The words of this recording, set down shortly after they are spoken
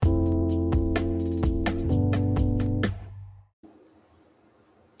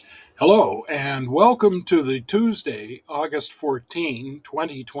Hello, and welcome to the Tuesday, August 14,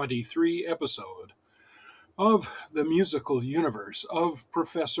 2023 episode of The Musical Universe of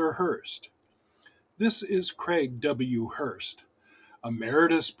Professor Hurst. This is Craig W. Hurst,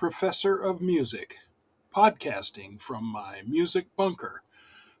 Emeritus Professor of Music, podcasting from my music bunker,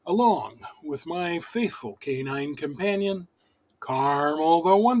 along with my faithful canine companion, Carmel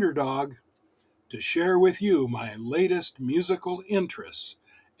the Wonder Dog, to share with you my latest musical interests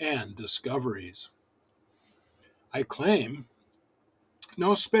and discoveries. I claim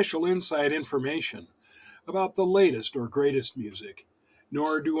no special inside information about the latest or greatest music,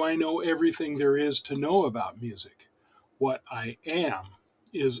 nor do I know everything there is to know about music. What I am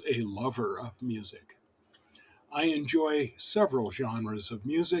is a lover of music. I enjoy several genres of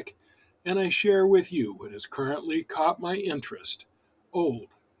music, and I share with you what has currently caught my interest: old,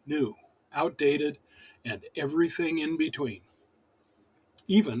 new, outdated, and everything in between.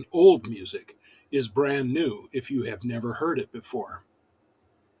 Even old music is brand new if you have never heard it before.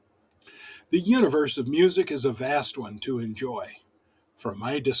 The universe of music is a vast one to enjoy. From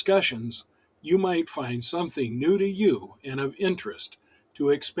my discussions, you might find something new to you and of interest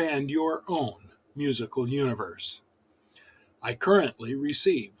to expand your own musical universe. I currently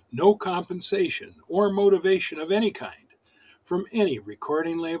receive no compensation or motivation of any kind from any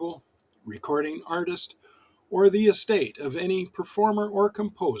recording label, recording artist, or the estate of any performer or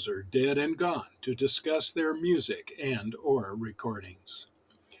composer dead and gone to discuss their music and or recordings.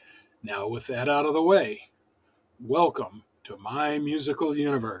 Now, with that out of the way, welcome to my musical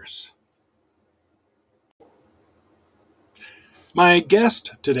universe. My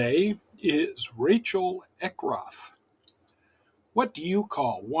guest today is Rachel Eckroth. What do you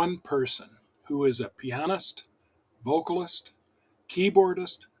call one person who is a pianist, vocalist,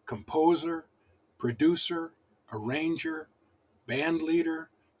 keyboardist, composer, producer, arranger, band leader,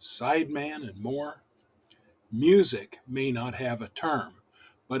 sideman, and more? Music may not have a term,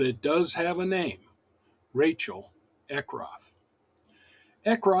 but it does have a name: Rachel Eckroth.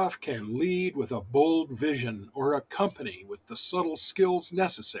 Eckroth can lead with a bold vision or accompany with the subtle skills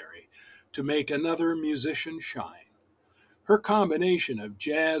necessary to make another musician shine. Her combination of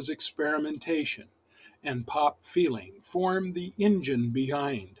jazz experimentation and pop feeling form the engine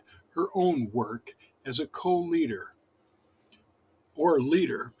behind her own work as a co-leader or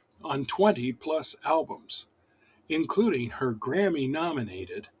leader on 20-plus albums, including her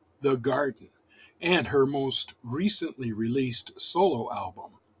Grammy-nominated The Garden and her most recently released solo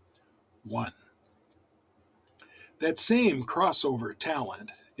album, One. That same crossover talent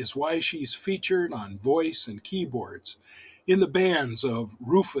is why she's featured on voice and keyboards in the bands of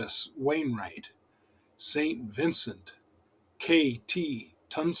Rufus Wainwright, St. Vincent, K.T.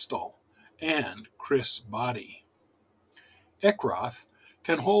 Tunstall, and Chris Botti. Eckroth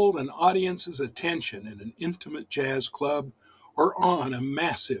can hold an audience's attention in an intimate jazz club or on a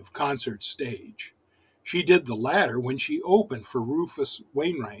massive concert stage. She did the latter when she opened for Rufus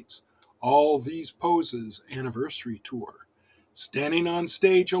Wainwright's All These Poses anniversary tour, standing on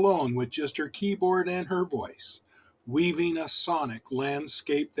stage alone with just her keyboard and her voice, weaving a sonic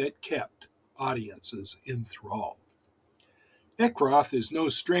landscape that kept audiences enthralled. Eckroth is no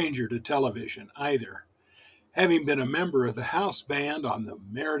stranger to television either, having been a member of the house band on The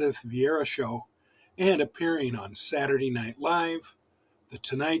Meredith Vieira Show and appearing on Saturday Night Live, The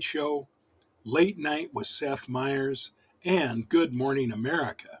Tonight Show, Late Night with Seth Meyers, and Good Morning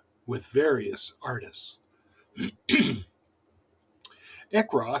America with various artists.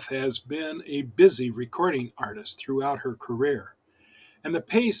 Eckroth has been a busy recording artist throughout her career, and the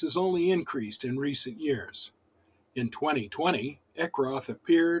pace has only increased in recent years. In 2020, Eckroth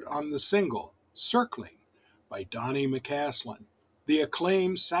appeared on the single Circling by Donnie McCaslin, the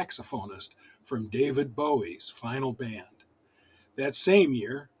acclaimed saxophonist from David Bowie's final band. That same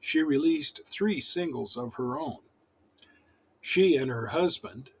year, she released 3 singles of her own. She and her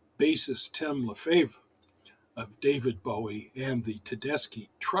husband, bassist Tim LaFave of David Bowie and the Tedeschi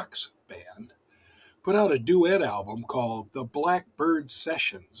Trucks band, put out a duet album called The Blackbird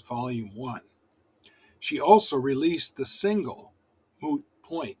Sessions Volume 1. She also released the single Moot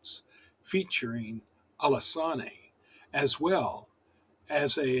Points featuring Alassane, as well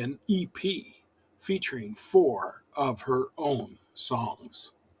as an EP featuring 4 of her own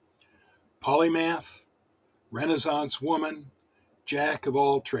songs. Polymath, Renaissance woman, jack of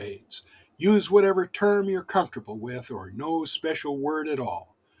all trades. Use whatever term you're comfortable with or no special word at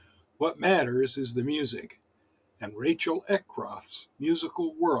all. What matters is the music, and Rachel Eckroth's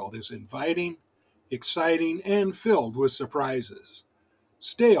musical world is inviting, exciting, and filled with surprises.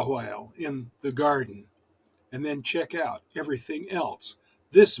 Stay a while in the garden and then check out everything else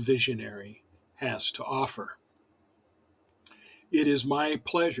this visionary has to offer. It is my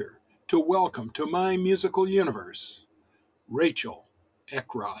pleasure to welcome to my musical universe Rachel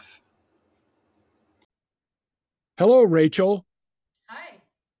Eckroth. Hello, Rachel. Hi.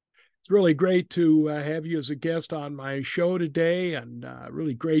 It's really great to have you as a guest on my show today, and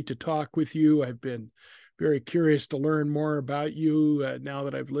really great to talk with you. I've been very curious to learn more about you now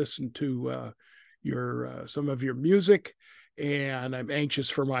that I've listened to your some of your music, and I'm anxious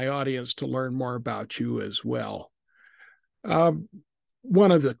for my audience to learn more about you as well. Um,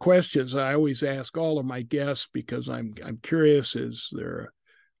 One of the questions I always ask all of my guests, because I'm curious, is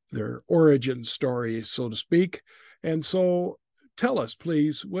their origin story, so to speak. And so tell us,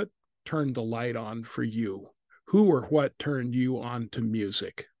 please, what turned the light on for you? Who or what turned you on to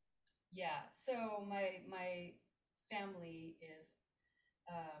music? Yeah. So my family is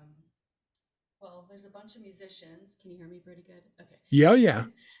um well, there's a bunch of musicians. Can you hear me pretty good? Yeah, Okay. yeah.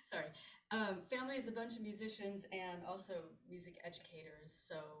 Sorry. Family is a bunch of musicians and also music educators.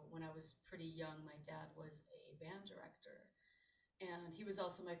 So when I was pretty young, my dad was a band director and he was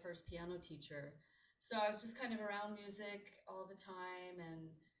also my first piano teacher. So I was just kind of around music all the time and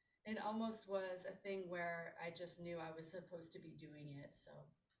it almost was a thing where I just knew I was supposed to be doing it. So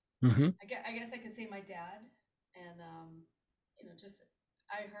Mm-hmm. I guess I could say my dad, and just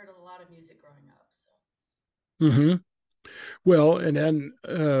I heard a lot of music growing up. So Mm-hmm. Well, and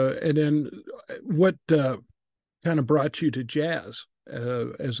then what kind of brought you to jazz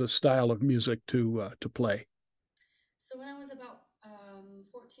as a style of music to play? when I was about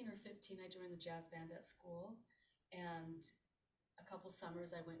 14 or 15, I joined the jazz band at school, and a couple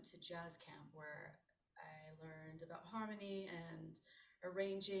summers I went to jazz camp where I learned about harmony and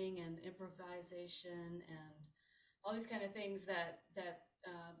arranging and improvisation and all these kind of things that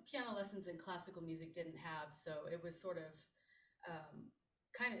piano lessons and classical music didn't have. So it was sort of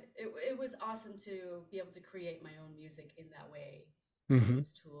it was awesome to be able to create my own music in that way with Mm-hmm.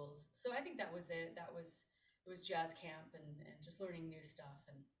 those tools. So I think that was it. It was jazz camp and just learning new stuff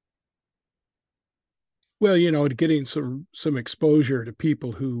and Well, getting some exposure to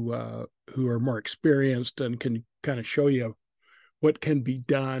people who are more experienced and can kind of show you what can be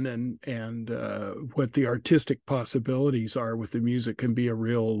done and what the artistic possibilities are with the music can be a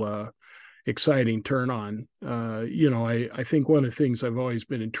real exciting turn on. I think one of the things I've always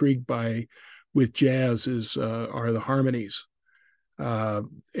been intrigued by with jazz is are the harmonies, uh,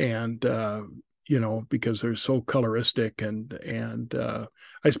 and because they're so coloristic and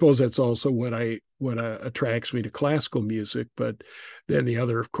I suppose that's also what attracts me to classical music. But then the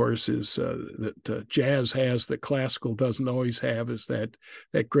other, of course, is that jazz has that classical doesn't always have, is that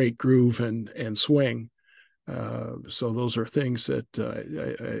great groove and swing. So those are things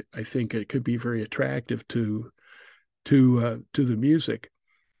that I think it could be very attractive to the music.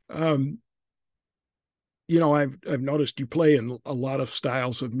 Um, I've noticed you play in a lot of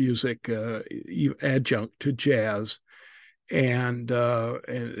styles of music, adjunct to jazz, and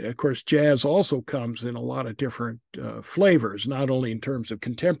of course, jazz also comes in a lot of different flavors, not only in terms of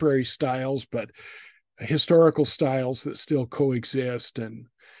contemporary styles, but historical styles that still coexist and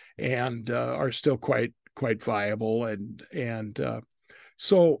are still quite viable. And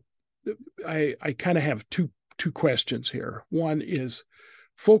so I kind of have two questions here. One is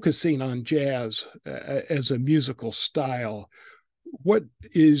focusing on jazz as a musical style. What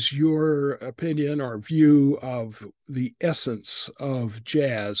is your opinion or view of the essence of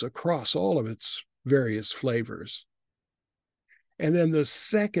jazz across all of its various flavors? And then the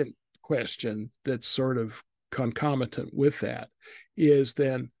second question that's sort of concomitant with that is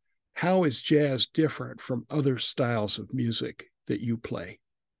then, how is jazz different from other styles of music that you play?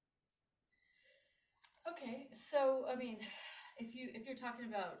 okay. So I mean, if you're talking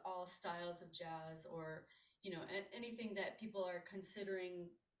about all styles of jazz or anything that people are considering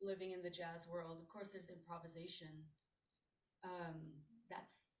living in the jazz world, of course there's improvisation.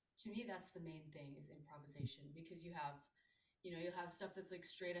 That's to me that's the main thing is improvisation because you'll have stuff that's like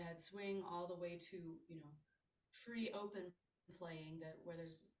straight ahead swing all the way to free open playing that where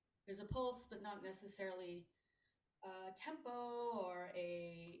there's a pulse but not necessarily a tempo or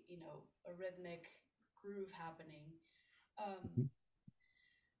a rhythmic groove happening. Um,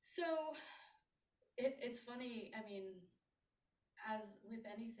 so it's funny. I mean, as with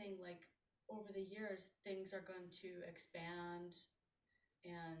anything, like over the years, things are going to expand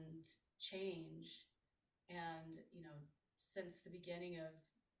and change. And, since the beginning of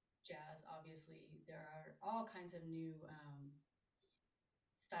jazz, obviously, there are all kinds of new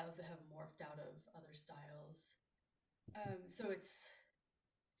styles that have morphed out of other styles. So it's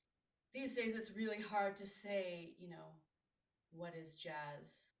these days, it's really hard to say, what is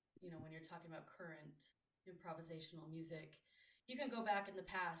jazz, when you're talking about current improvisational music, you can go back in the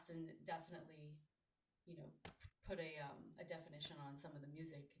past and definitely, you know, put a definition on some of the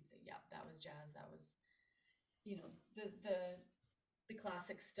music and say, yeah, that was jazz. That was, the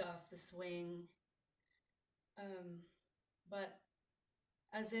classic stuff, the swing. But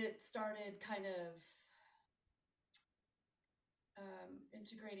as it started kind of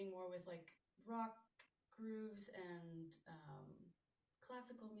integrating more with like rock grooves and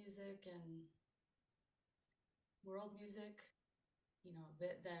classical music and world music,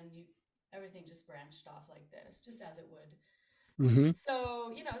 then everything just branched off like this, just as it would. Mm-hmm.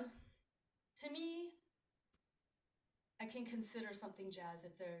 So, to me, I can consider something jazz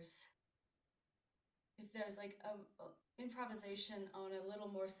if there's like a improvisation on a little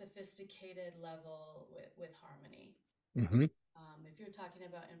more sophisticated level with harmony. Mm-hmm. If you're talking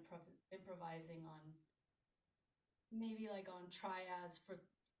about improvising on maybe like on triads for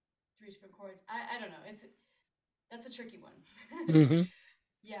three different chords, I don't know. That's a tricky one. Mm-hmm.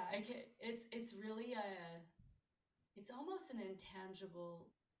 Yeah, it's really it's almost an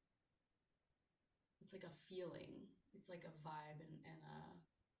intangible. It's like a feeling. It's like a vibe and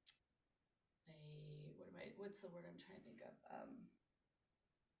what's the word I'm trying to think of?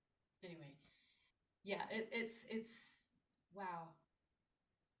 Anyway, yeah, it's wow.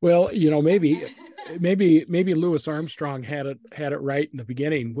 Well, maybe Louis Armstrong had it right in the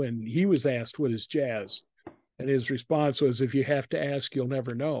beginning when he was asked what is jazz, and his response was, "If you have to ask, you'll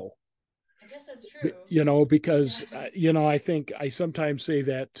never know." I guess that's true. Because Yeah. I think I sometimes say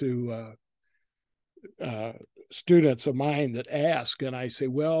that to students of mine that ask, and I say,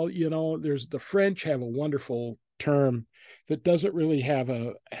 well, there's the French have a wonderful term that doesn't really have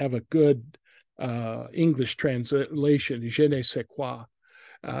a good English translation, je ne sais quoi.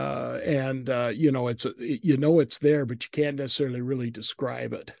 And it's there, but you can't necessarily really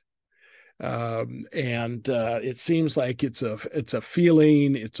describe it. And it seems like it's a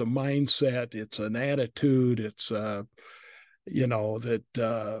feeling, it's a mindset, it's an attitude, it's that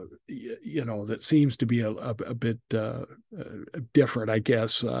seems to be a bit different, I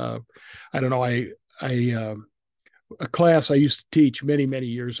guess. I don't know. A class I used to teach many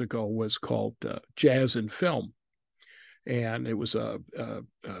years ago was called Jazz and Film, and it was a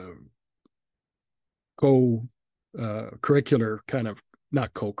co-curricular kind of,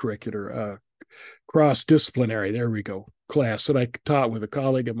 not co-curricular, cross-disciplinary, there we go, class that I taught with a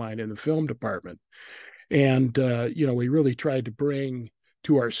colleague of mine in the film department. And we really tried to bring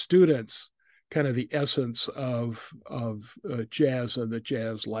to our students kind of the essence of jazz and the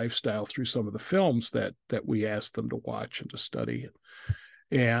jazz lifestyle through some of the films that we asked them to watch and to study.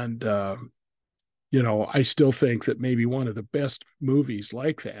 And I still think that maybe one of the best movies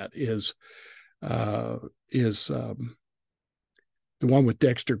like that is the one with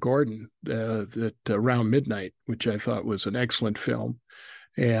Dexter Gordon, that Around Midnight, which I thought was an excellent film.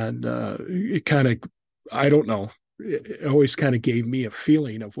 And it kind of, I don't know, it always kind of gave me a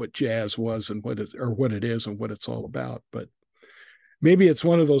feeling of what jazz was and what it is and what it's all about. But maybe it's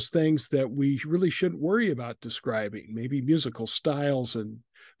one of those things that we really shouldn't worry about describing. Maybe musical styles and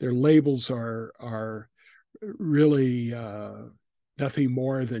their labels are really nothing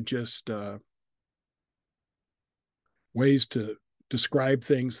more than just ways to describe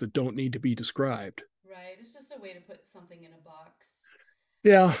things that don't need to be described. Right. It's just a way to put something in a box.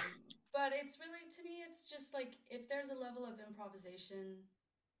 Yeah. But it's really, to me, it's just like if there's a level of improvisation,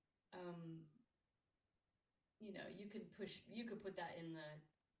 you could put that in the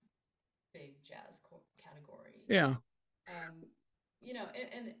big jazz category. Yeah. And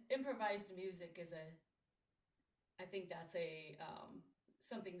improvised music I think that's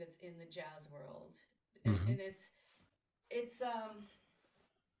something that's in the jazz world. Mm-hmm. And it's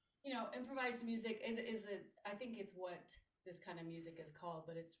improvised music is I think it's what this kind of music is called,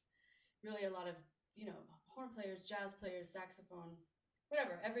 but it's really a lot of, horn players, jazz players, saxophone,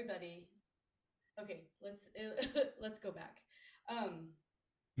 whatever, everybody. Okay, let's go back.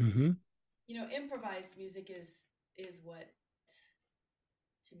 Mm-hmm. Improvised music is what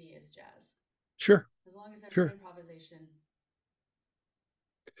to me is jazz. Sure. As long as there's sure. improvisation.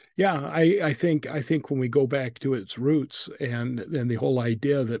 Yeah, I think when we go back to its roots and then the whole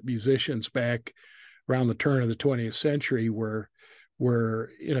idea that musicians back around the turn of the 20th century were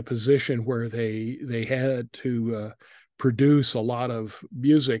in a position where they had to produce a lot of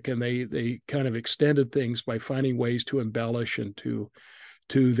music, and they kind of extended things by finding ways to embellish and to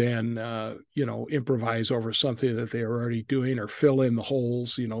then improvise over something that they were already doing, or fill in the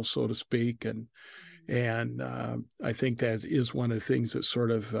holes, so to speak. And I think that is one of the things that's sort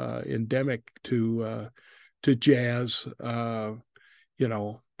of endemic to to jazz,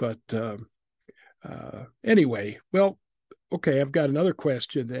 but anyway, well, okay, I've got another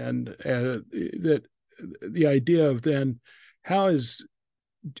question then, that the idea of then how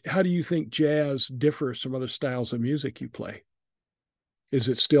do you think jazz differs from other styles of music you play? Is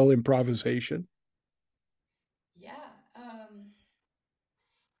it still improvisation? Yeah.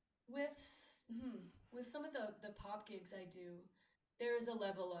 With some of the pop gigs I do, there is a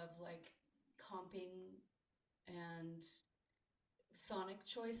level of like comping and sonic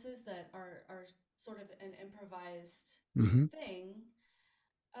choices that are sort of an improvised Mm-hmm. thing.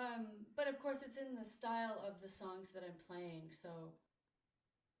 But of course, it's in the style of the songs that I'm playing. So,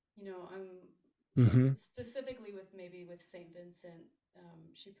 I'm Mm-hmm. specifically with St. Vincent.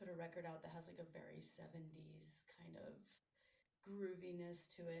 She put a record out that has like a very 70s kind of grooviness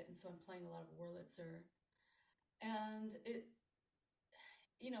to it. And so I'm playing a lot of Wurlitzer. And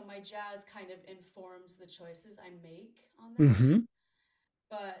my jazz kind of informs the choices I make on that. Mm-hmm.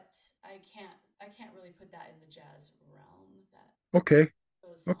 But I can't really put that in the jazz realm, that Okay.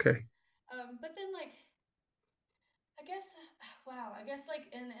 those Okay. songs. But then like I guess wow, I guess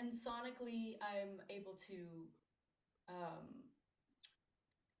like and sonically I'm able to um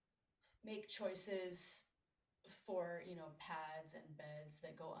make choices for, pads and beds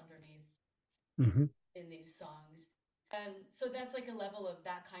that go underneath Mm-hmm. in these songs. And so that's like a level of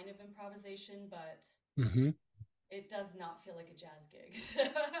that kind of improvisation, but Mm-hmm. it does not feel like a jazz gig.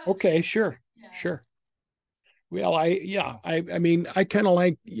 Okay, sure. Yeah. Sure. Well, I mean, I kind of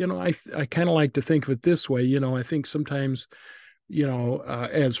like, I kind of like to think of it this way. I think sometimes,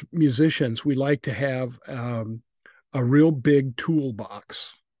 as musicians, we like to have a real big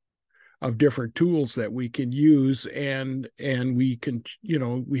toolbox of different tools that we can use, and we can,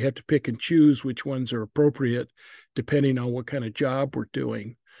 we have to pick and choose which ones are appropriate depending on what kind of job we're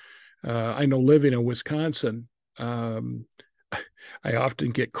doing. I know living in Wisconsin, um, I often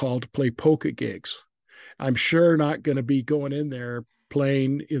get called to play polka gigs. I'm sure not going to be going in there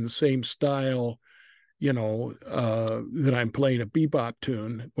playing in the same style, that I'm playing a bebop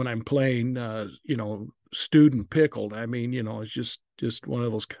tune when I'm playing, student pickled. I mean, it's just one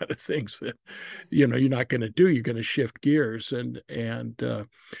of those kind of things that, you're not going to do. You're going to shift gears, and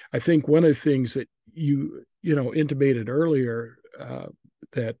I think one of the things that intimated earlier,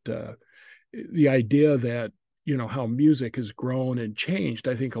 that the idea that how music has grown and changed.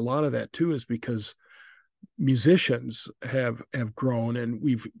 I think a lot of that too is because musicians have grown, and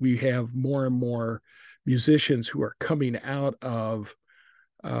we have more and more musicians who are coming out of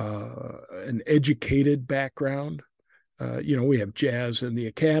an educated background. We have jazz in the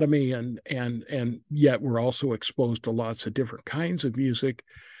academy, and yet we're also exposed to lots of different kinds of music,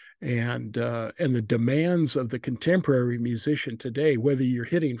 and the demands of the contemporary musician today, whether you're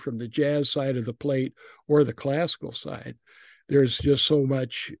hitting from the jazz side of the plate or the classical side, there's just so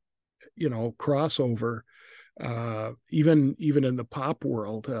much crossover, even in the pop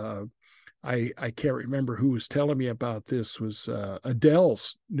world. I can't remember who was telling me about this. Was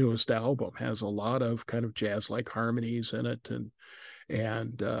Adele's newest album has a lot of kind of jazz like harmonies in it,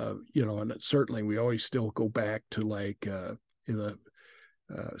 and certainly we always still go back to like in the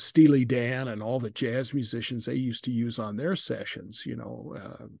Steely Dan and all the jazz musicians they used to use on their sessions.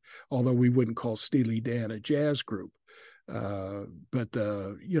 Although we wouldn't call Steely Dan a jazz group, but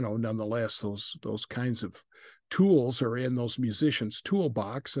nonetheless, those kinds of tools are in those musicians'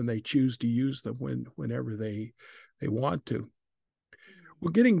 toolbox, and they choose to use them whenever they want to.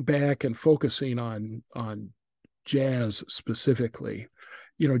 Well, getting back and focusing on jazz specifically,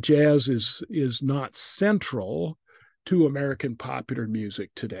 jazz is not central to American popular music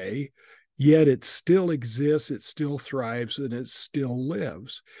today, yet it still exists, it still thrives, and it still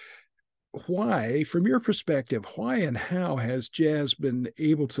lives. Why, from your perspective, why and how has jazz been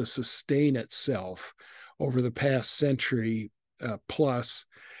able to sustain itself over the past century plus?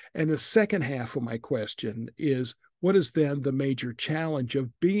 And the second half of my question is, what is then the major challenge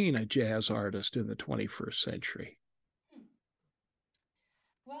of being a jazz artist in the 21st century? Hmm.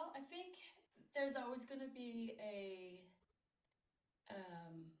 Well, I think there's always going to be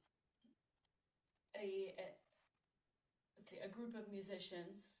um, a let's see, a group of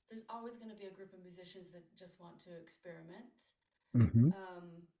musicians. There's always going to be a group of musicians that just want to experiment. Mm-hmm. Um,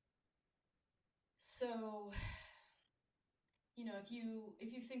 so, if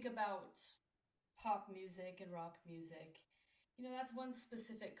you think about pop music and rock music, that's one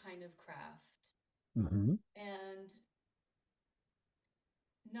specific kind of craft, Mm-hmm. and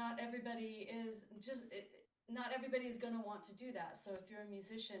not everybody is just not everybody is going to want to do that. So if you're a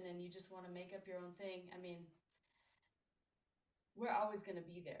musician and you just want to make up your own thing, I mean, we're always going to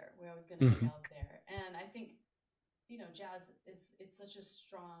be there. We're always going to be Mm-hmm. out there. And I think jazz it's such a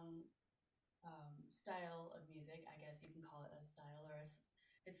strong style of music. I guess you can call it a style, or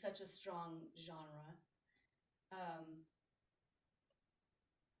it's such a strong genre, um,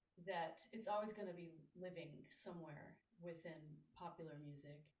 that it's always going to be living somewhere within popular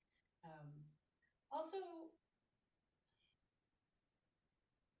music. Also,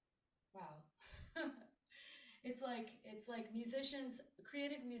 wow. It's like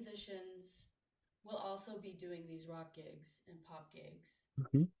creative musicians will also be doing these rock gigs and pop gigs.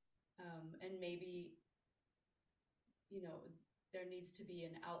 Mm-hmm. And maybe, you know, there needs to be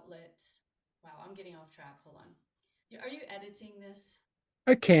an outlet. Wow, I'm getting off track. Hold on. Are you editing this?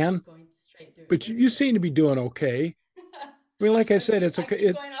 I can, Going straight through. but you Okay, seem to be doing okay. I mean, like I said, I keep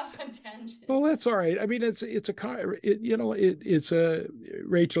going off on tangents. well, that's all right. I mean, it's a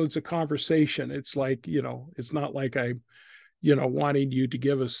Rachel. It's a conversation. It's like, it's not like I, wanting you to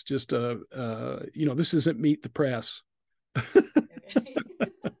give us just this isn't Meet the Press. Okay.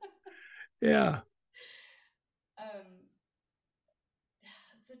 Yeah.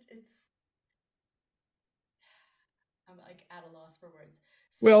 It's I'm like at a loss for words.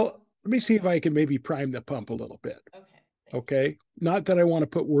 Well, let me see if I can maybe prime the pump a little bit. Okay. Not that I want to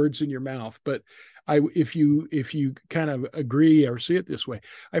put words in your mouth, but if you kind of agree or see it this way,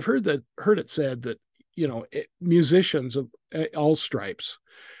 I've heard it said that, musicians of all stripes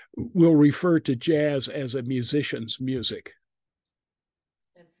will refer to jazz as a musician's music.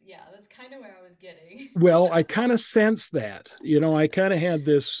 That's kind of where I was getting. Well, I kind of sensed that, I kind of had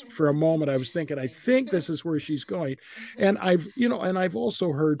this for a moment. I was thinking, I think this is where she's going. And I've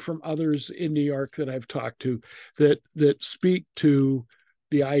also heard from others in New York that I've talked to that speak to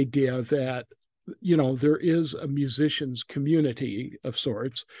the idea that, there is a musicians community of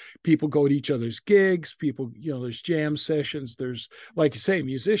sorts. People go to each other's gigs, there's jam sessions. There's, like you say,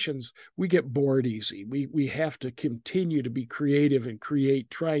 musicians, we get bored easy. We have to continue to be creative and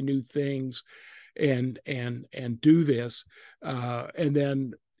try new things and do this. And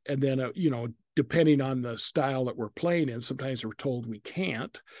then, depending on the style that we're playing in, sometimes we're told we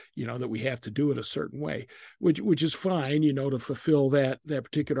can't, that we have to do it a certain way, which is fine, to fulfill that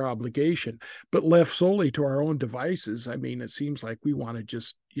particular obligation. But left solely to our own devices, I mean, it seems like we want to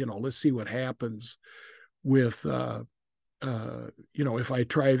just, let's see what happens with, if I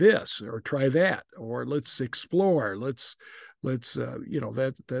try this or try that, or let's explore, let's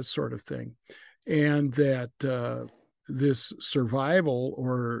that sort of thing. And that this survival,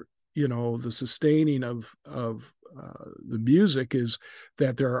 or the sustaining of the music, is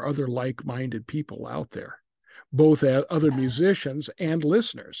that there are other like-minded people out there, both other musicians and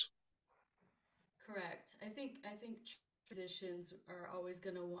listeners. Correct. I think musicians are always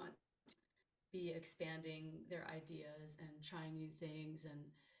going to want to be expanding their ideas and trying new things,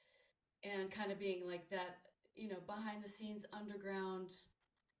 and kind of being like that, behind the scenes underground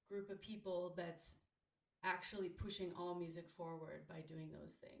group of people that's actually pushing all music forward by doing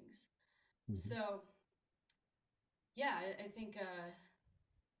those things. Mm-hmm. So yeah, I think that,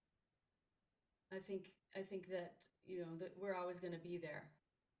 that we're always going to be there,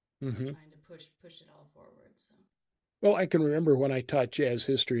 mm-hmm. trying to push it all forward. So, well, I can remember when I taught jazz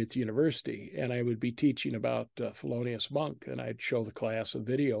history at the university, and I would be teaching about Thelonious Monk, and I'd show the class a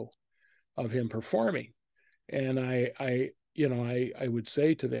video of him performing, and I would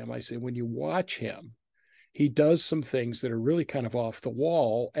say to them, I say, when you watch him, he does some things that are really kind of off the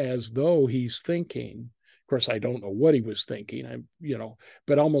wall, as though he's thinking. Of course, I don't know what he was thinking,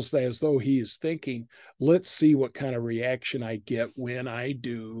 but almost as though he is thinking, let's see what kind of reaction I get when I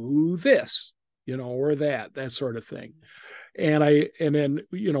do this, or that sort of thing. And then,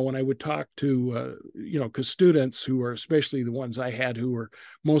 when I would talk to, because students who are, especially the ones I had,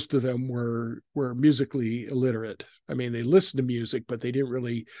 most of them were musically illiterate. I mean, they listened to music, but they didn't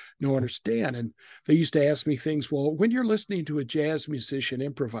really understand. And they used to ask me things, well, when you're listening to a jazz musician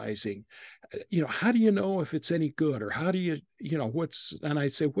improvising, how do you know if it's any good, or how do you, and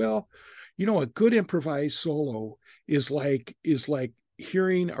I'd say, well, a good improvised solo is like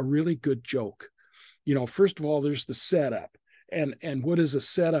hearing a really good joke. First of all, there's the setup. And what is a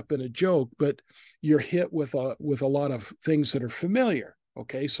setup and a joke? But you're hit with a lot of things that are familiar.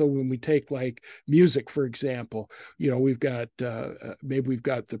 Okay, so when we take like music, for example, we've got maybe we've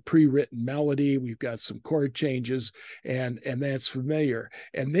got the pre-written melody, we've got some chord changes, and that's familiar.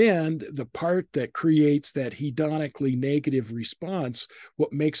 And then the part that creates that hedonically negative response,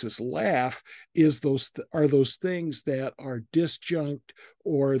 what makes us laugh, is those things that are disjunct,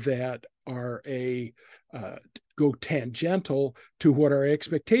 or that are go tangential to what our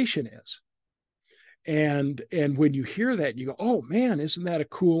expectation is. And when you hear that, you go, oh man, isn't that a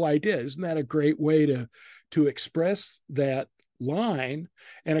cool idea? Isn't that a great way to express that line?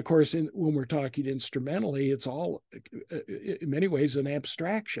 And of course, when we're talking instrumentally, it's all in many ways an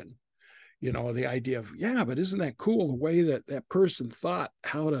abstraction. The idea of, yeah, but isn't that cool, the way that that person thought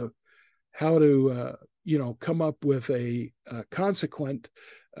how to come up with a consequent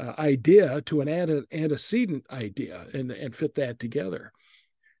idea to an antecedent idea, and fit that together.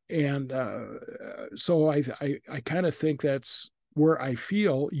 And so I kind of think that's where I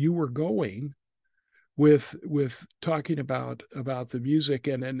feel you were going with talking about the music,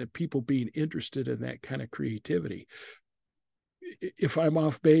 and the people being interested in that kind of creativity. If I'm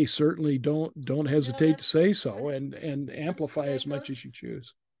off base, certainly don't No, hesitate to say but so, and amplify yeah, as it much goes. as you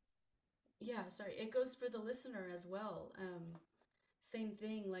choose. Yeah, sorry, it goes for the listener as well. Same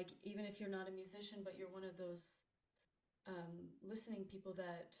thing. Like even if you're not a musician, but you're one of those listening people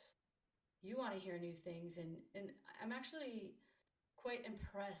that you want to hear new things, and I'm actually quite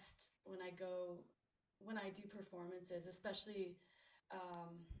impressed when I do performances, especially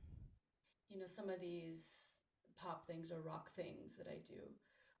um, some of these pop things or rock things that I do,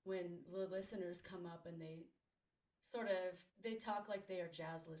 when the listeners come up and they talk like they are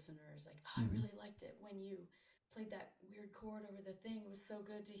jazz listeners, like, oh, I Mm-hmm. really liked it when you played that weird chord over the thing. It was so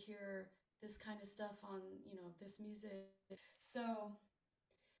good to hear this kind of stuff on this music. So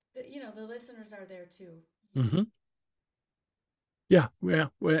the listeners are there too. Mm-hmm. Yeah, yeah,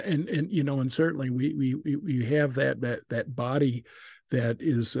 well, and and certainly we have that body that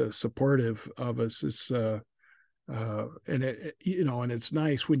is supportive of us. It's and and it's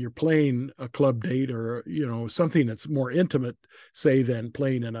nice when you're playing a club date, or something that's more intimate, say, than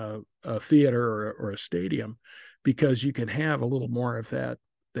playing in a theater or a stadium, because you can have a little more of that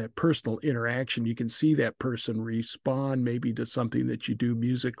personal interaction. You can see that person respond maybe to something that you do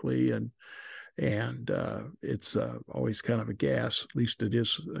musically, and it's always kind of a gas. At least it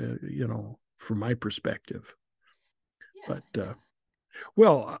is, from my perspective. Yeah, But yeah.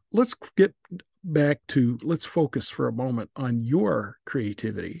 well, let's focus for a moment on your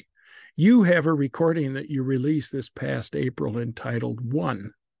creativity. You have a recording that you released this past April entitled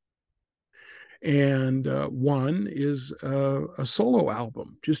One. And One is a solo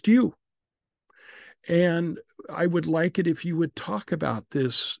album, just you. And I would like it if you would talk about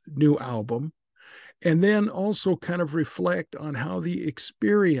this new album, and then also kind of reflect on how the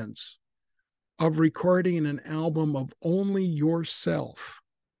experience of recording an album of only yourself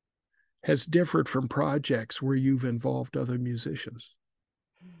has differed from projects where you've involved other musicians.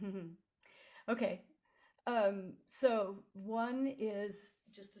 Okay. So one is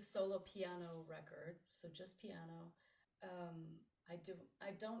just a solo piano record, so just piano. Um, I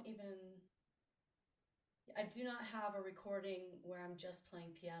don't even I do not have a recording where I'm just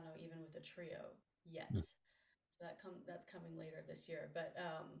playing piano even with a trio yet. So that's coming later this year. But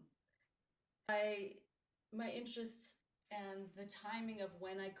I my interests and the timing of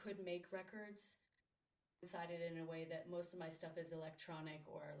when I could make records decided in a way that most of my stuff is electronic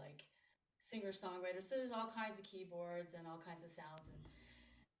or like singer-songwriter. So there's all kinds of keyboards and all kinds of sounds. And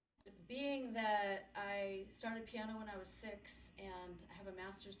being that I started piano when I was 6 and I have a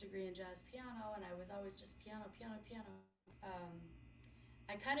master's degree in jazz piano and I was always just piano, piano, piano, um,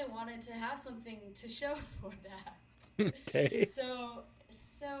 I kind of wanted to have something to show for that. Okay.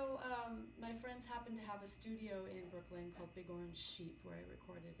 My friends happened to have a studio in Brooklyn called Big Orange Sheep where I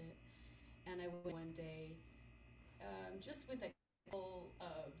recorded it. And I went one day just with a couple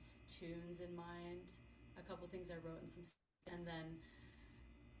of tunes in mind, a couple things I wrote, and then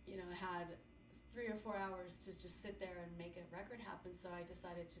had 3 or 4 hours to just sit there and make a record happen. So I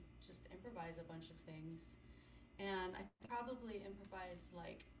decided to just improvise a bunch of things, and I probably improvised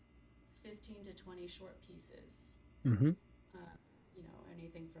like 15 to 20 short pieces. Mm-hmm.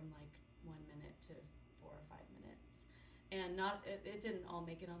 Anything from like 1 minute to 4 or 5 minutes, and not it didn't all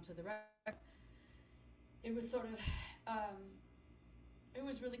make it onto the record. It was sort of it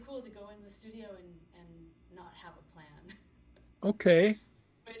was really cool to go into the studio and not have a plan. Okay.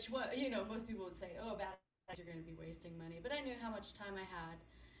 Which most people would say, oh, bad, you're going to be wasting money. But I knew how much time I had,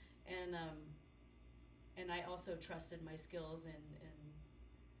 and I also trusted my skills in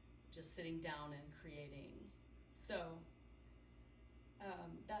just sitting down and creating. So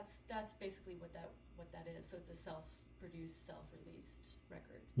that's basically what that is. So it's a self-produced, self-released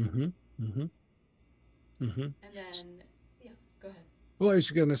record. Mm-hmm. Mm-hmm. Mm-hmm. And then, yeah, go ahead. Well, I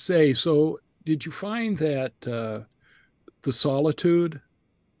was going to say, so did you find that the solitude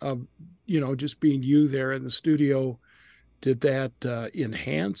of, just being you there in the studio, did that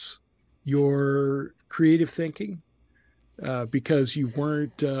enhance your creative thinking? because you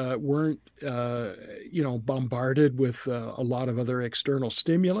weren't bombarded with a lot of other external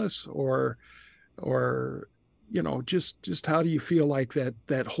stimulus, or just how do you feel like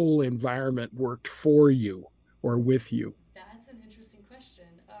that whole environment worked for you or with you? That's an interesting question.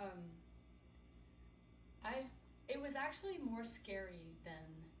 I It was actually more scary than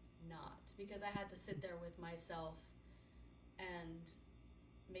not because I had to sit there with myself and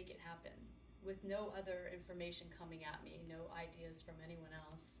make it happen with no other information coming at me, no ideas from anyone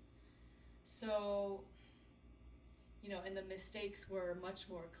else. So, and the mistakes were much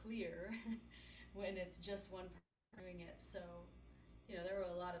more clear when it's just one person doing it. So, there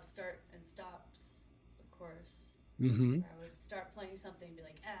were a lot of start and stops, of course, Mm-hmm. where I would start playing something and be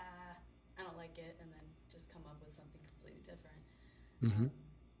like, I don't like it, and then just come up with something completely different. Mm-hmm.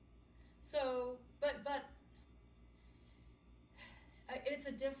 But it's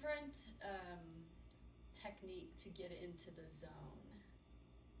a different technique to get into the zone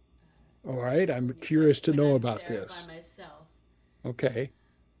All right, I'm when you're curious to when know I'm about there by this. myself. Okay.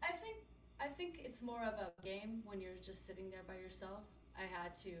 I think I think it's more of a game when you're just sitting there by yourself. I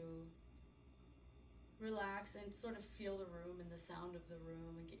had to relax and sort of feel the room and the sound of the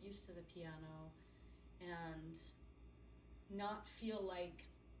room and get used to the piano and not feel like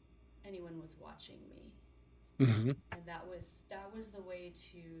anyone was watching me. Mm-hmm. And that was the way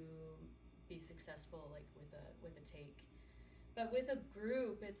to be successful, like with a take. But with a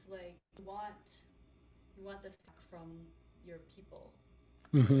group, it's like you want the feedback from your people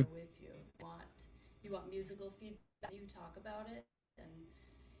who Mm-hmm. are with you. You want musical feedback. You talk about it, and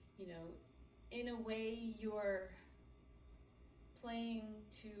you know, in a way, you're playing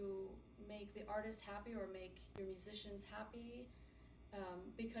to make the artist happy or make your musicians happy,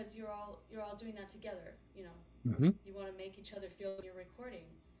 because you're all doing that together. Mm-hmm. You want to make each other feel when you're recording,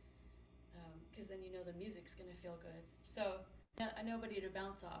 because then the music's gonna feel good. So nobody to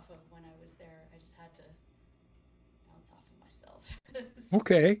bounce off of when I was there. I just had to bounce off of myself.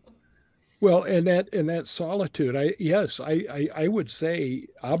 Okay. So, Well, and that solitude, I would say,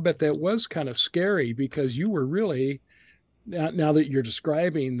 I'll bet that was kind of scary because you were really, now that you're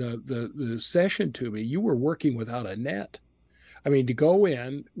describing the session to me, you were working without a net. I mean, to go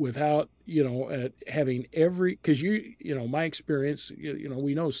in without, having because my experience,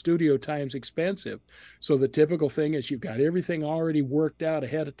 we know studio time's expensive. So the typical thing is you've got everything already worked out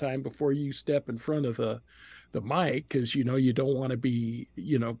ahead of time before you step in front of the mic, because you don't want to be,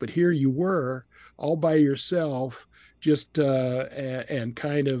 but here you were all by yourself, just and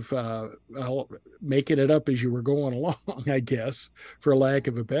kind of well, making it up as you were going along, I guess, for lack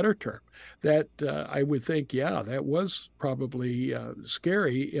of a better term. That I would think, yeah, that was probably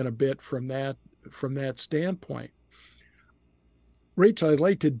scary in a bit from that standpoint. Rachel, I'd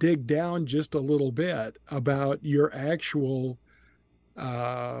like to dig down just a little bit about your actual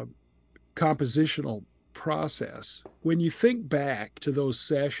uh, compositional process. When you think back to those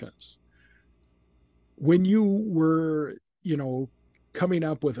sessions, when you were, coming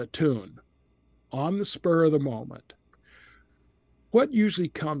up with a tune on the spur of the moment, what usually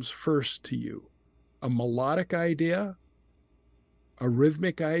comes first to you? A melodic idea, a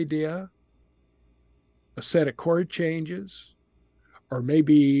rhythmic idea, a set of chord changes, or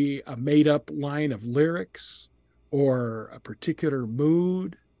maybe a made up line of lyrics, or a particular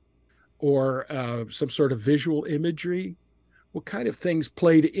mood, or some sort of visual imagery? What kind of things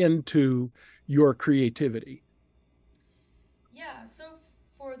played into your creativity? yeah. So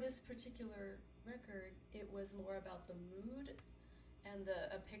for this particular record, it was more about the mood and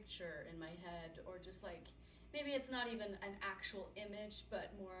a picture in my head, or just like maybe it's not even an actual image,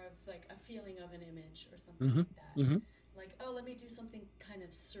 but more of like a feeling of an image or something Mm-hmm. like that. Mm-hmm. Like, oh, let me do something kind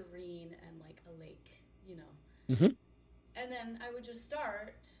of serene and like a lake. Mm-hmm. And then I would just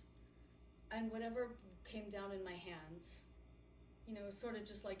start, and whatever came down in my hands, sort of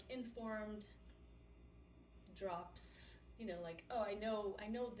just like informed drops. Like, oh, I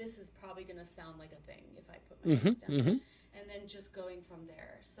know this is probably gonna sound like a thing if I put my Mm-hmm. hands down to Mm-hmm. it, and then just going from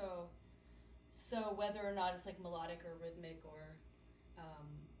there. So whether or not it's like melodic or rhythmic or um,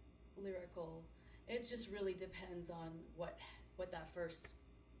 lyrical, it just really depends on what that first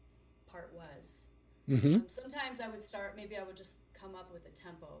part was. Mm-hmm. Sometimes I would start, maybe I would just come up with a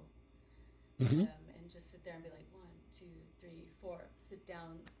tempo, Mm-hmm. and just sit there and be like 1, 2, 3, 4, sit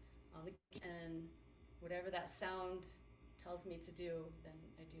down on the and whatever that sound tells me to do, then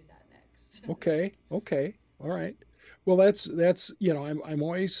I do that next. Okay. Okay. All right. Well, that's I'm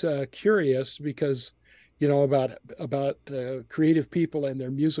always curious because about creative people and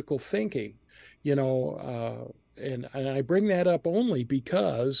their musical thinking, and I bring that up only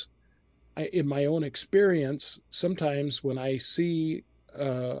because in my own experience, sometimes when I see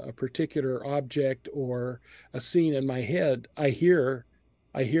a particular object or a scene in my head, I hear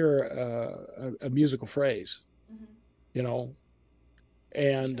a musical phrase, Mm-hmm. you know,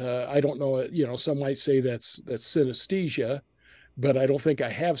 and Sure. I don't know, some might say that's synesthesia, but I don't think I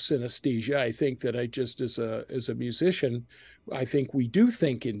have synesthesia. I think that I just, as a musician, I think we do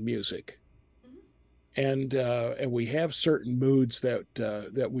think in music, Mm-hmm. and we have certain moods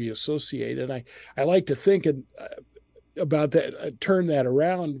that we associate. And I like to think about that, turn that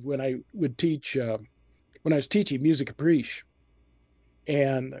around when I would teach when I was teaching music caprice,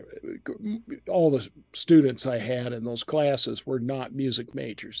 and all the students I had in those classes were not music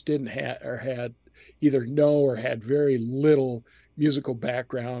majors, didn't have or had either no or had very little musical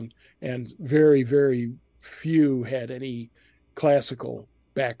background, and very few had any classical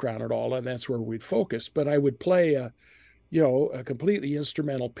background at all, and that's where we'd focus. But I would play a completely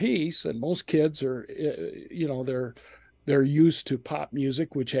instrumental piece, and most kids are, they're used to pop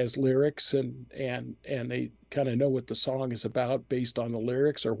music, which has lyrics, and they kind of know what the song is about based on the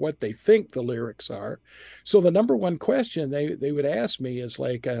lyrics or what they think the lyrics are. So the number one question they would ask me is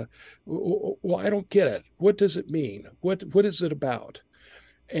like, well, I don't get it. What does it mean? What is it about?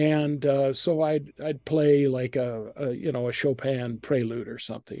 And so I'd play like a Chopin prelude or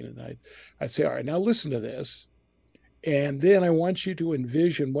something, and I'd say, all right, now listen to this. And then I want you to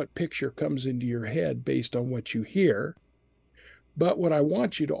envision what picture comes into your head based on what you hear. But what I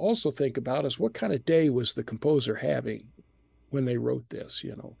want you to also think about is what kind of day was the composer having when they wrote this,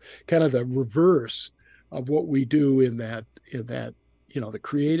 kind of the reverse of what we do in that, the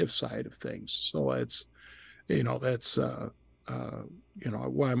creative side of things. So that's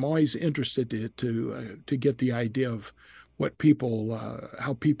why I'm always interested to get the idea of what people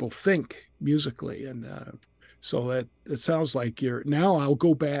how people think musically. And so that it sounds like now I'll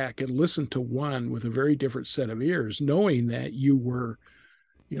go back and listen to one with a very different set of ears, knowing that you were,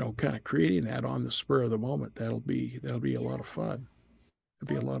 kind of creating that on the spur of the moment. That'll be a lot of Yeah. fun. It'll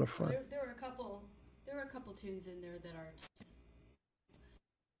be a Well, lot of fun. there were a couple tunes in there that are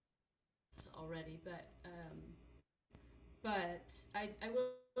already, but I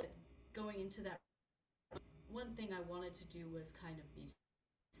will say, going into that, one thing I wanted to do was kind of be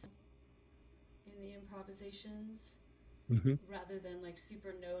in the improvisations Mm-hmm. rather than like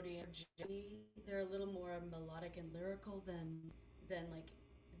super notey or jazzy. They're a little more melodic and lyrical than like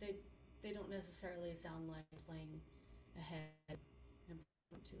they they don't necessarily sound like playing ahead and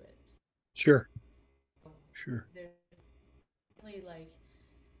to it. Sure, So sure. they're definitely like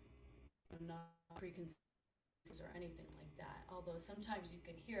not preconceived or anything like that. Although sometimes you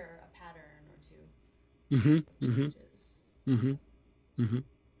can hear a pattern or two Mm-hmm. of Mm-hmm. changes. Mm-hmm. Mm-hmm.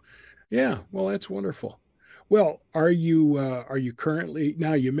 Yeah, well, that's wonderful. Well, are you currently,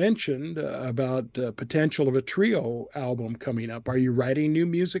 now you mentioned about potential of a trio album coming up. Are you writing new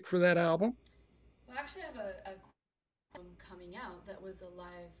music for that album? Well, actually, I have a coming out that was a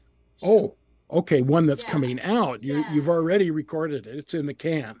live show. Oh, okay, one that's Yeah, coming out. You've yeah, already recorded it. It's in the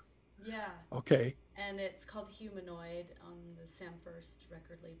can. yeah. Okay. And it's called Humanoid on the Sam First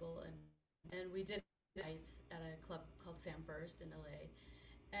record label, and we did nights at a club called Sam First in LA,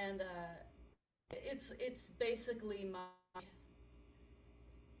 and it's basically my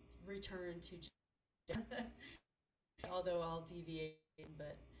return to jazz. Although I'll deviate,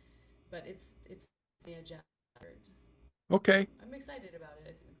 but it's a jazz record. Okay. I'm excited about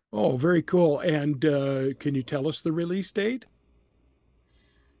it. Oh, very cool. And can you tell us the release date?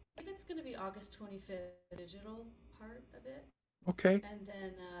 I think it's going to be August 25th, the digital part of it, Okay. and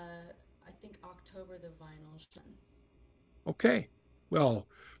then I think October the vinyl. Okay. Well,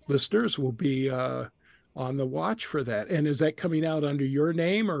 Yeah. listeners will be on the watch for that. And is that coming out under your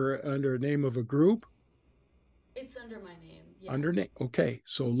name or under a name of a group? It's under my name. Yeah. Under name. Okay.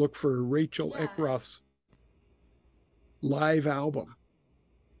 So look for Rachel Yeah. Eckroth's live album.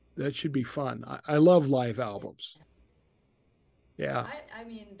 That should be fun. I love live Yeah. albums. Yeah. I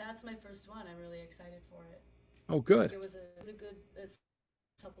mean, that's my first one. I'm really excited for it. Oh, I think good. it was a good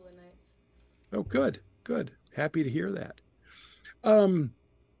couple of nights. Oh, good. Good. Happy to hear that. Um,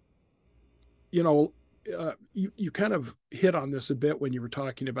 you know, you kind of hit on this a bit when you were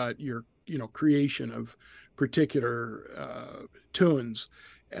talking about your, creation of particular tunes.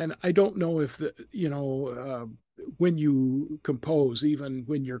 And I don't know if when you compose, even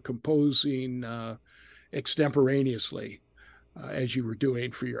when you're composing extemporaneously, as you were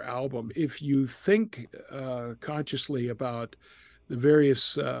doing for your album, if you think consciously about the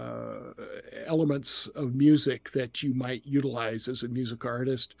various elements of music that you might utilize as a music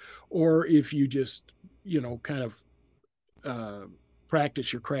artist, or if you just, kind of uh,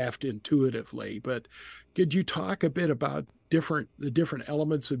 practice your craft intuitively. But could you talk a bit about the different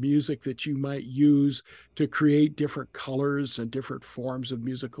elements of music that you might use to create different colors and different forms of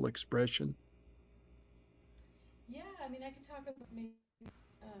musical expression? Yeah, I mean, I could talk about maybe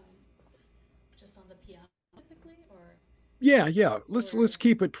um, just on the piano specifically, Yeah. Let's or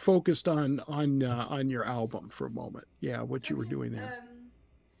keep it focused on your album for a moment. Yeah, what you were okay. doing there.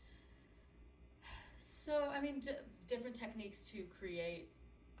 So I mean, different techniques to create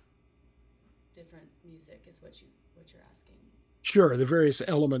different music is what you're asking. Sure, the various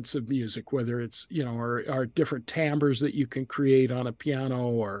elements of music, whether it's, are different timbres that you can create on a piano,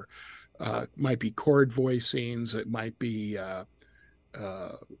 or might be chord voicings, it might be uh,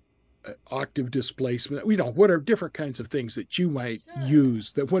 octave displacement, what are different kinds of things that you might Sure.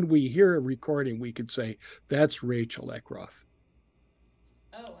 use that when we hear a recording, we could say, that's Rachel Eckroth.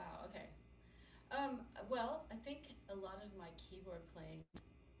 Oh wow. Okay. Um, well, I think a lot of my keyboard playing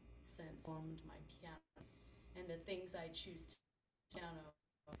since formed my piano and the things I choose to piano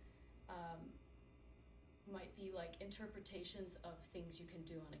um, might be like interpretations of things you can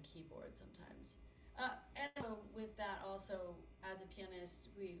do on a keyboard sometimes. And so with that also, as a pianist,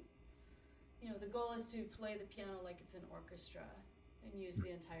 the goal is to play the piano like it's an orchestra and use the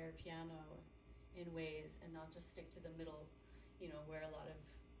entire piano in ways and not just stick to the middle, where a lot of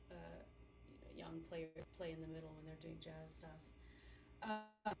young players play in the middle when they're doing jazz stuff.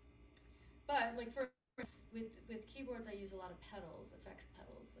 Uh, but like for with keyboards, I use a lot of pedals, effects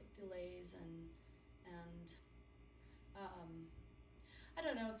pedals, like delays and I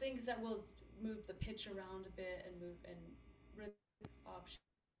don't know, things that will move the pitch around a bit and move and rhythm options.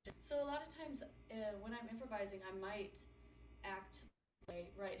 So a lot of times when I'm improvising, I might act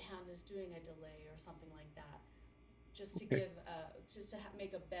like right hand is doing a delay or something like that, just to Okay. give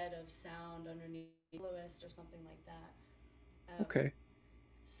make a bed of sound underneath lowest or something like that. Okay.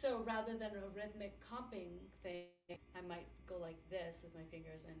 So rather than a rhythmic comping thing, I might go like this with my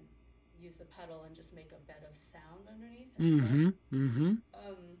fingers and use the pedal and just make a bed of sound underneath instead. Mm-hmm. Mm-hmm.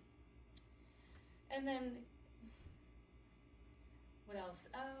 Um, and then what else?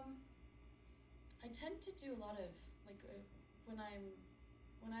 I tend to do a lot of like when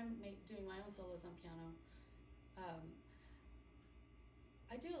I'm doing my own solos on piano. Um,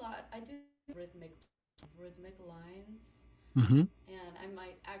 I do rhythmic lines, Mm-hmm. and I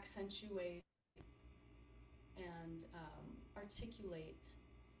might accentuate and articulate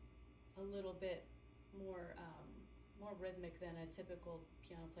a little bit more rhythmic than a typical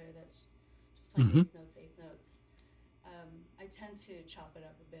piano player that's just playing Mm-hmm. eighth notes. I tend to chop it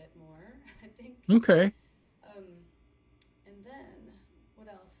up a bit more, I think. Okay. Um, and then what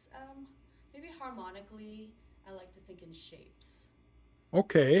else? Maybe harmonically, I like to think in shapes.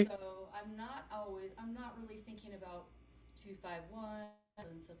 Okay. So I'm not really thinking about 2-5-1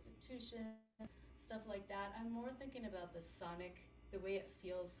 and substitution, stuff like that. I'm more thinking about the way it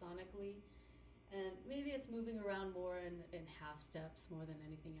feels sonically. And maybe it's moving around more in half steps more than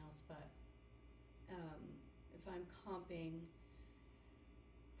anything else. But if I'm comping,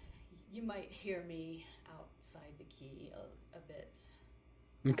 you might hear me outside the key a bit,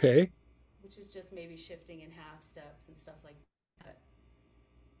 um, Okay. which is just maybe shifting in half steps and stuff like that.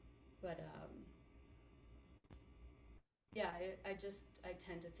 But yeah, I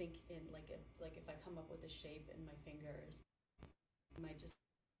tend to think in like if I come up with a shape in my fingers, I might just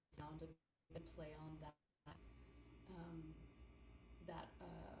sound a play on um, that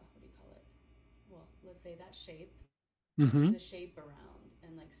what do you call it? Well, let's say that shape, Mm-hmm. move the shape around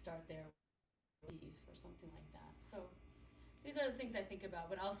and like start there with leaf or something like that. So these are the things I think about,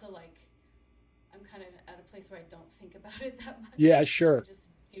 but also like I'm kind of at a place where I don't think about it that much. Yeah, I sure. just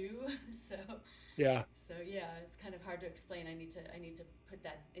do. So Yeah. so yeah, it's kind of hard to explain. I need to put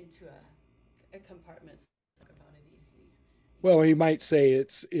that into a compartment so I talk about it Well, he easily. might say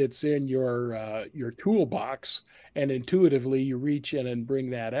it's in your toolbox, and intuitively you reach in and bring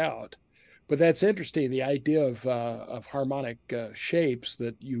that out. But that's interesting. The idea of harmonic shapes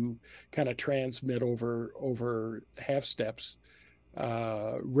that you kind of transmit over half steps,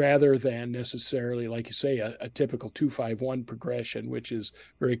 rather than necessarily, like you say, a typical 2-5-1 progression, which is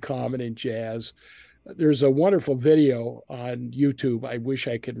very common in jazz. There's a wonderful video on YouTube. I wish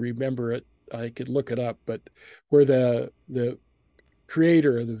I could remember it. I could look it up, but where the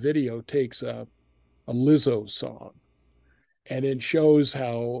creator of the video takes a Lizzo song and then shows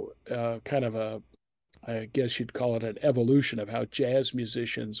how kind of I guess you'd call it an evolution of how jazz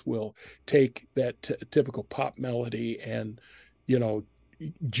musicians will take that typical pop melody and, you know,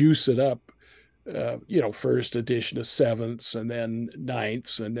 juice it up. First addition of sevenths and then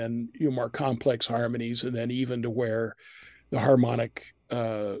ninths and then more complex harmonies and then even to where the harmonic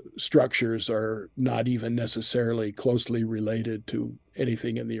structures are not even necessarily closely related to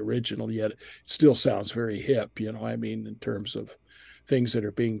anything in the original, yet it still sounds very hip, I mean, in terms of things that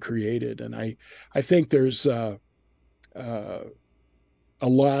are being created. And I think there's uh, a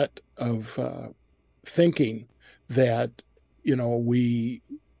lot of thinking that we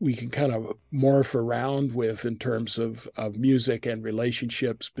can kind of morph around with in terms of music and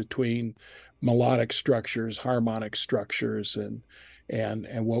relationships between melodic structures, harmonic structures, and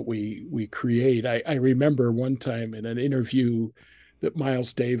what we create. I remember one time in an interview that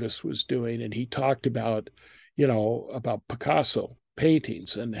Miles Davis was doing, and he talked about Picasso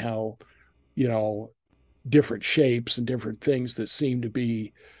paintings and how you know different shapes and different things that seem to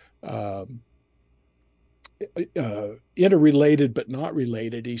be um, interrelated but not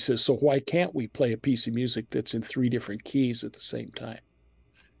related. He says, so why can't we play a piece of music that's in three different keys at the same time?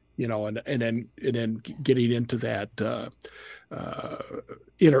 And then getting into that uh,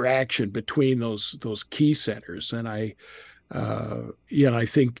 interaction between those key centers. And I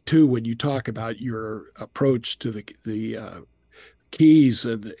think too, when you talk about your approach to the keys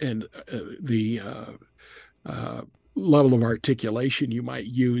and the uh, level of articulation you might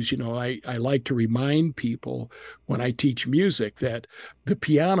use. I like to remind people when I teach music that the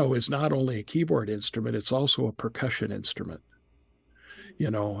piano is not only a keyboard instrument, it's also a percussion instrument,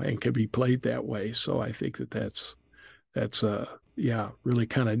 and can be played that way. So I think that's yeah, really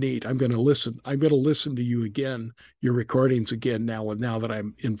kind of neat. I'm going to listen to you again, your recordings again now that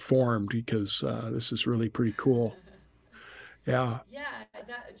I'm informed, because this is really pretty cool. Yeah. Yeah,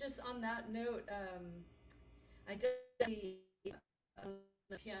 that just on that note, I definitely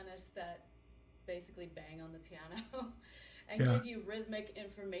a pianist that basically bang on the piano and Yeah. give you rhythmic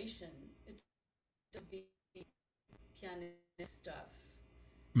information. It to be pianist stuff.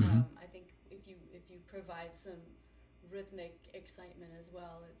 Hmm. I think if you provide some rhythmic excitement as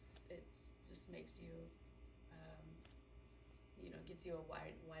well, it's just makes you, um, gives you a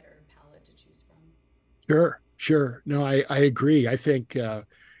wider palette to choose from. Sure, sure. No, I agree. I think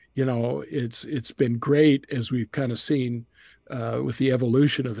it's been great as we've kind of seen with the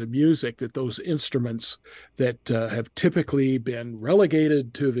evolution of the music, that those instruments that have typically been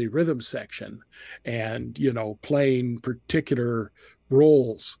relegated to the rhythm section and playing particular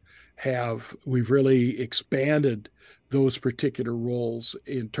roles, have we've really expanded those particular roles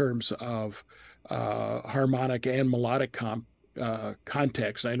in terms of harmonic and melodic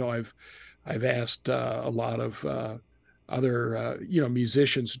context. I know I've asked a lot of other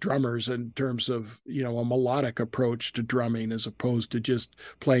musicians, drummers, in terms of a melodic approach to drumming as opposed to just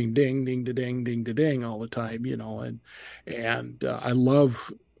playing ding ding da ding ding da ding all the time, and I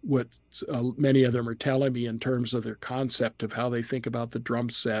love what many of them are telling me in terms of their concept of how they think about the drum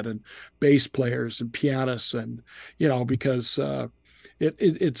set and bass players and pianists, and because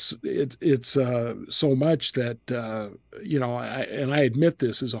it's so much that I admit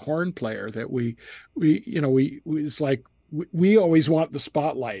this as a horn player, that we it's like we always want the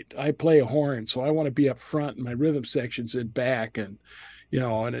spotlight. I play a horn, so I want to be up front, and my rhythm section's in back, and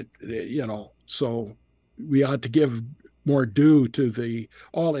so we ought to give more due to the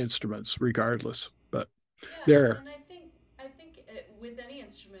all instruments, regardless. But Yeah, there. and I think with any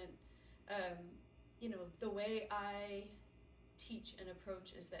instrument, um, the way I teach and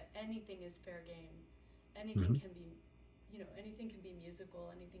approach is that anything is fair game. Anything Mhm. can be, anything can be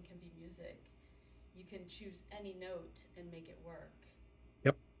musical. Anything can be music. You can choose any note and make it work.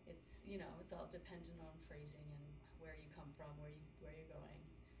 Yep. It's all dependent on phrasing and where you come from, where you're going.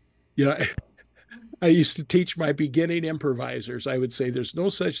 You know, So, I used to teach my beginning improvisers. I would say there's no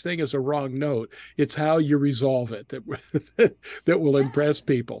such thing as a wrong note. It's how you resolve it that that will yeah, impress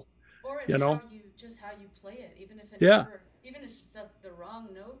people. or it's You know? how you play it. Yeah. Even if it's the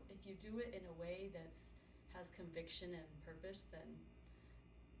wrong note, if you do it in a way that's has conviction and purpose, then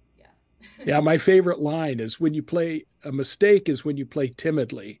yeah. Yeah. My favorite line is, when you play a mistake is when you play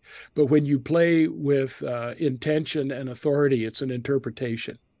timidly, but when you play with intention and authority, it's an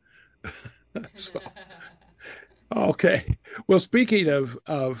interpretation. So okay. Well, speaking of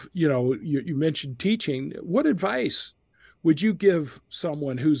you mentioned teaching. What advice would you give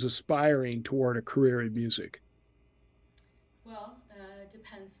someone who's aspiring toward a career in music? Well,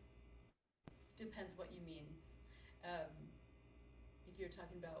 depends what you mean. Um, if you're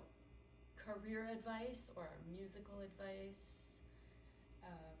talking about career advice or musical advice,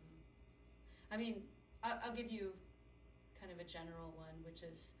 um, I mean, I'll give you kind of a general one, which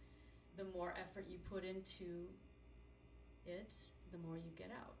is the more effort you put into it, the more you get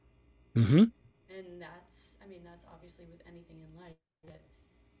out. Hmm. And that's obviously with anything in life. But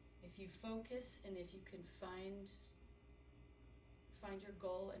if you focus and if you can find find your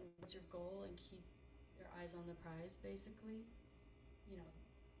goal and what's your goal and keep your eyes on the prize, basically, you know,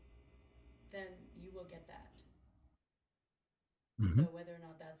 then you will get that. Mm-hmm. So whether or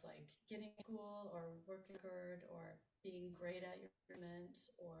not that's like getting school or working hard or being great at your instrument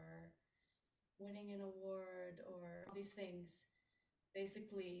or winning an award or all these things,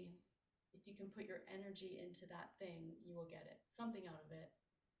 basically, if you can put your energy into that thing, you will get it, something out of it.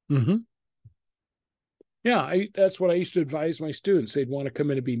 Mm-hmm. Yeah, that's what I used to advise my students. They'd want to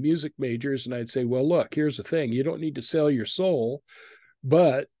come in and be music majors, and I'd say, well, look, here's the thing. You don't need to sell your soul,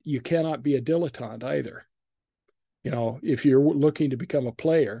 but you cannot be a dilettante either. If you're looking to become a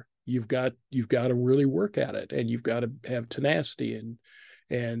player, you've got to really work at it, and you've got to have tenacity,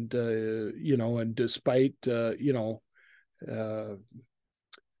 and despite uh,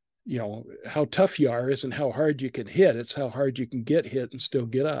 how tough you are isn't how hard you can hit. It's how hard you can get hit and still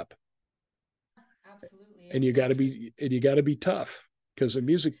get up. Absolutely. And And after you got to be tough because the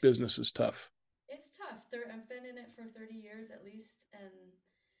music business is tough. it's tough. I've been in it for 30 years at least, and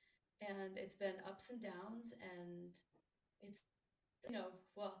it's been ups and downs, and it's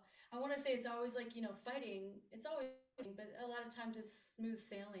well, I want to say it's always like fighting. It's always, but a lot of times it's smooth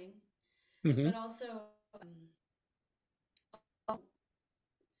sailing. Mm-hmm. But also,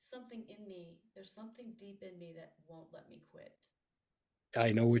 something in me. There's something deep in me that won't let me quit.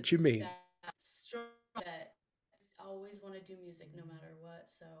 I know what you It's mean. that strong that I always want to do music no matter what.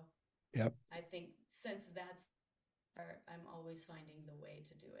 So Yep. I think since that's where I'm always finding the way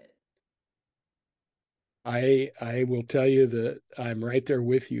to do it. I will tell you that I'm right there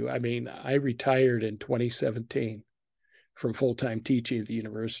with you. I mean, I retired in 2017 from full-time teaching at the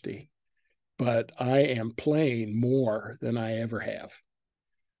university, but I am playing more than I ever have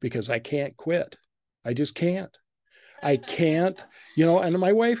because I can't quit. I just can't. I can't, and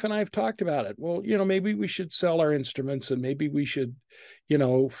my wife and I have talked about it. Well, maybe we should sell our instruments and maybe we should,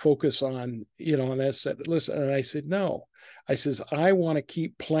 focus on, and I said, listen, and I said, no. I says, I want to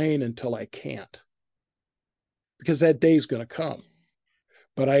keep playing until I can't because that day is going to come.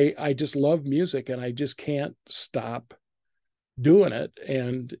 But I just love music and I just can't stop doing it.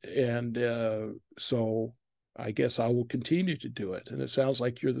 And so I guess I will continue to do it. And it sounds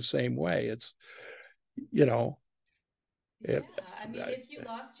like you're the same way. It's, you know, Yeah, it, I mean, if you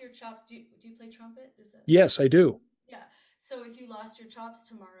lost your chops, do you play trumpet? Is that yes, I do. yeah? So if you lost your chops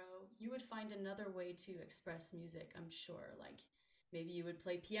tomorrow, you would find another way to express music. I'm sure, like maybe you would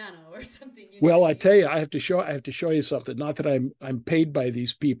play piano or something. Well, I You tell you, I have to show you something. Not that I'm paid by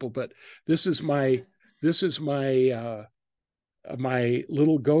these people, but this is my this is my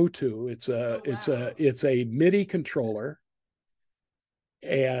little go-to. It's a Oh it's wow! a it's a MIDI controller,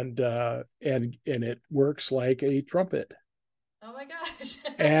 and it works like a trumpet. Oh my gosh!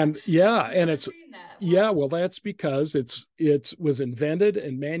 And yeah, I've and never it's seen that. yeah, Wow! well, that's because it was invented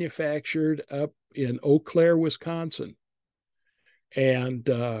and manufactured up in Eau Claire, Wisconsin, and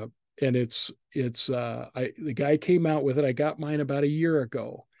the guy came out with it. I got mine about a year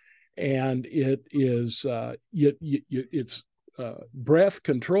ago, and it is it's breath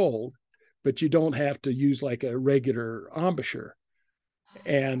controlled, but you don't have to use like a regular embouchure. Oh,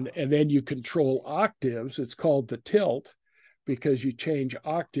 And then you control interesting. octaves. It's called the tilt because you change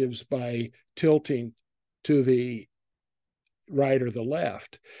octaves by tilting to the right or the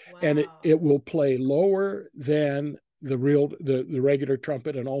left, and it Wow. will play lower than the regular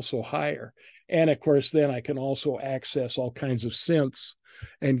trumpet and also higher. And of course then I can also access all kinds of synths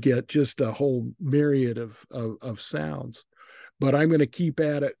and get just a whole myriad of sounds. But I'm going to keep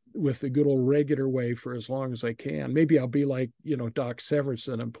at it with the good old regular way for as long as I can. Maybe I'll be like, Doc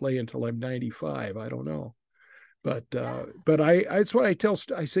Severinsen and play until I'm 95. I don't know. But Yeah. that's what I tell.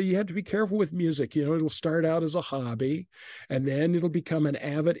 I say you have to be careful with music. It'll start out as a hobby, and then it'll become an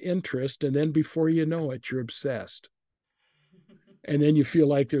avid interest, and then before you know it, you're obsessed, and then you feel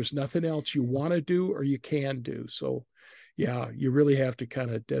like there's nothing else you want to do or you can do. So, yeah, you really have to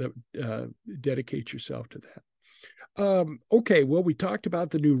kind of dedicate yourself to that. Okay, well, we talked about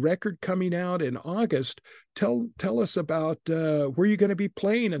the new record coming out in August. Tell us about where you're going to be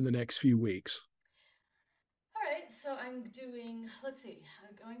playing in the next few weeks. All right, so I'm doing, let's see,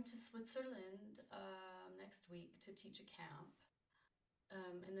 I'm going to Switzerland next week to teach a camp.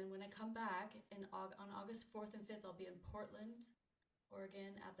 And then when I come back on August 4th and 5th, I'll be in Portland,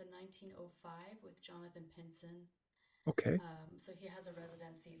 Oregon at the 1905 with Jonathan Pinson. Okay. So he has a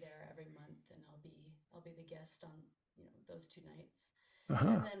residency there every month, and I'll be the guest on those 2 nights. And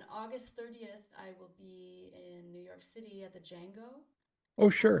Uh-huh. then August 30th, I will be in New York City at the Django, Oh,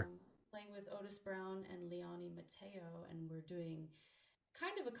 sure. playing with Otis Brown and Leonie Mateo, and we're doing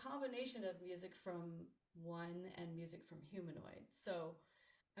kind of a combination of music from One and music from Humanoid. So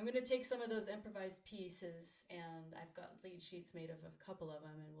I'm going to take some of those improvised pieces, and I've got lead sheets made of a couple of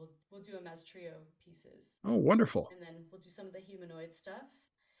them, and we'll do them as trio pieces, Oh, wonderful. and then we'll do some of the humanoid stuff.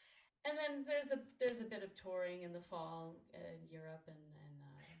 And then there's a bit of touring in the fall in Europe and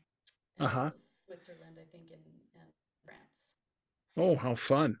Uh-huh. also Switzerland, I think, and France. Oh, how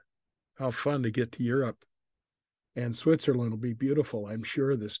fun. How fun to get to Europe. And Switzerland will be beautiful, I'm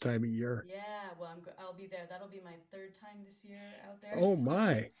sure, this time of year. Yeah, well, I'll be there. That'll be my third time this year out there, Oh so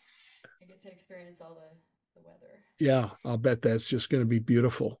my. I get to experience all the weather. Yeah, I'll bet that's just going to be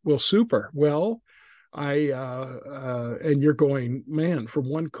beautiful. Well, super. Well, and you're going, man, from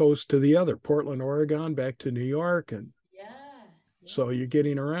one coast to the other, Portland, Oregon, back to New York, and Yeah, so yeah. you're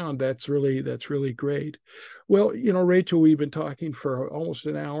getting around. That's really great. Well, Rachel, we've been talking for almost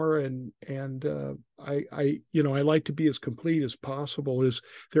an hour, and I like to be as complete as possible. Is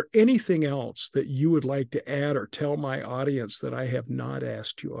there anything else that you would like to add or tell my audience that I have not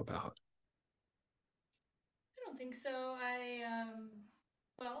asked you about? I don't think so.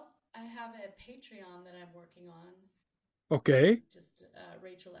 Well, I have a Patreon that I'm working on. It's Okay. just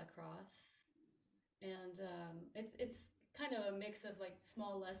Rachel Eckroth, and it's kind of a mix of like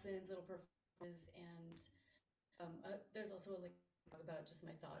small lessons, little performances, and there's also like about just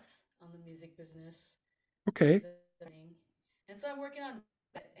my thoughts on the music business, Okay. things that I'm learning. And so I'm working on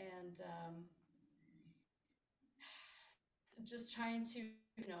that, and just trying to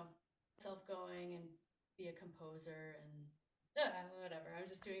self going and be a composer and whatever. I'm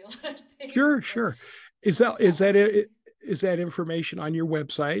just doing a lot of things, Sure, but sure. Is that yeah, is we'll that see. it? Is that information on your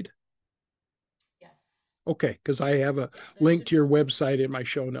website? Yes, Okay, because I have a yeah, there link should to your be. website in my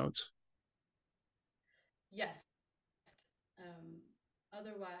show notes. Yes. Um,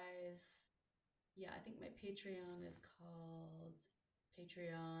 Otherwise, yeah, I think my Patreon is called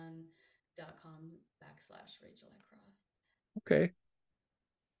patreon.com/Rachel Eckroth. Okay.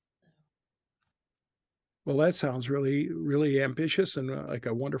 So, Well, that sounds really, really ambitious and like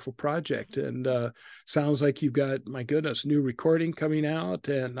a wonderful project. And sounds like you've got, my goodness, new recording coming out.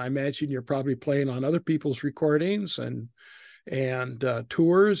 And I imagine you're probably playing on other people's recordings and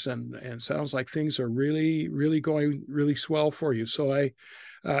tours. And sounds like things are really, really going really swell for you. So I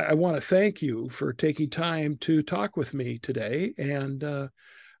want to thank you for taking time to talk with me today. And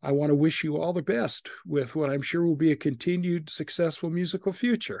I want to wish you all the best with what I'm sure will be a continued successful musical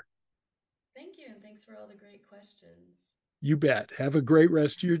future. thank you, and thanks for all the great questions. You bet. Have a great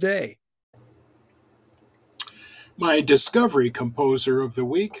rest of your day. My discovery composer of the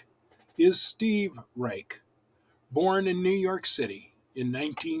week is Steve Reich, born in New York City in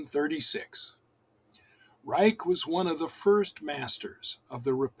 1936. Reich was one of the first masters of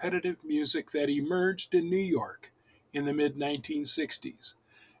the repetitive music that emerged in New York in the mid 1960s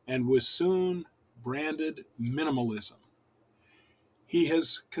and was soon branded minimalism. He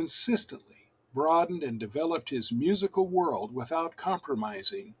has consistently broadened and developed his musical world without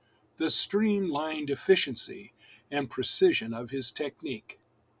compromising the streamlined efficiency and precision of his technique.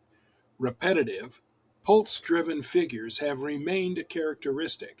 Repetitive, pulse-driven figures have remained a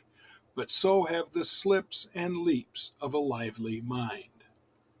characteristic, but so have the slips and leaps of a lively mind.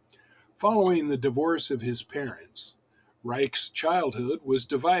 Following the divorce of his parents, Reich's childhood was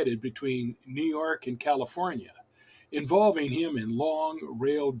divided between New York and California, involving him in long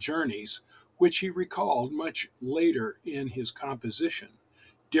rail journeys, which he recalled much later in his composition,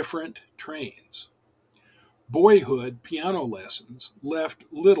 Different Trains. Boyhood piano lessons left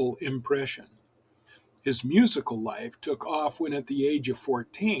little impression. His musical life took off when, at the age of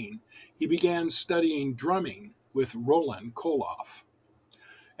 14, he began studying drumming with Roland Koloff.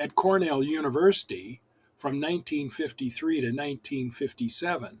 At Cornell University, from 1953 to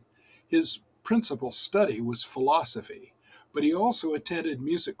 1957, his principal study was philosophy, but he also attended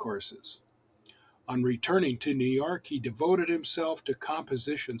music courses. On returning to New York, he devoted himself to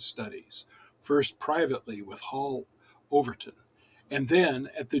composition studies, first privately with Hall Overton, and then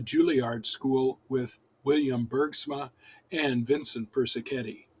at the Juilliard School with William Bergsma and Vincent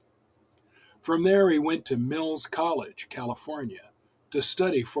Persichetti. From there, he went to Mills College, California, to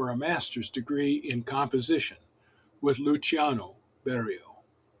study for a master's degree in composition with Luciano Berio.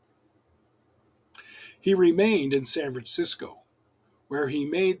 He remained in San Francisco, where he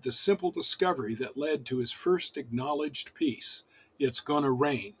made the simple discovery that led to his first acknowledged piece, It's Gonna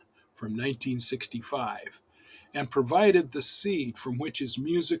Rain, from 1965, and provided the seed from which his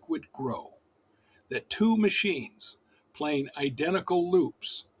music would grow. That two machines, playing identical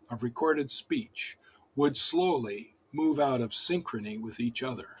loops of recorded speech, would slowly move out of synchrony with each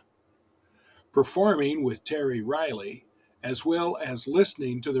other. Performing with Terry Riley as well as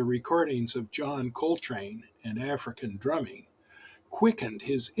listening to the recordings of John Coltrane and African drumming, quickened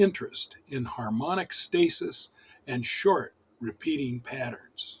his interest in harmonic stasis and short, repeating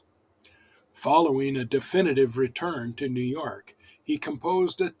patterns. Following a definitive return to New York, he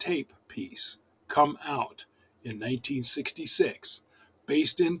composed a tape piece, Come Out, in 1966,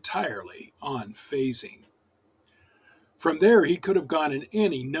 based entirely on phasing. From there, he could have gone in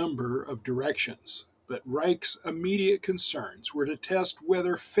any number of directions, but Reich's immediate concerns were to test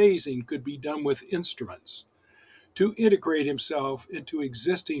whether phasing could be done with instruments, to integrate himself into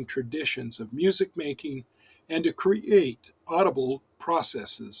existing traditions of music making, and to create audible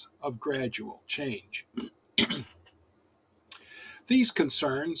processes of gradual change. These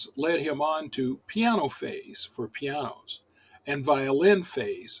concerns led him on to piano phase for pianos and violin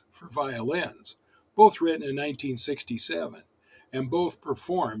phase for violins, both written in 1967, and both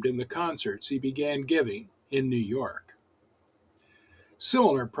performed in the concerts he began giving in New York.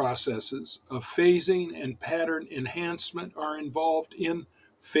 Similar processes of phasing and pattern enhancement are involved in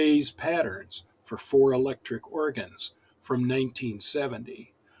phase patterns for 4 electric organs from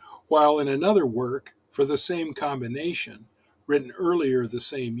 1970, while in another work for the same combination, written earlier the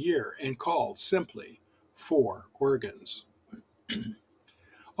same year and called simply 4 organs.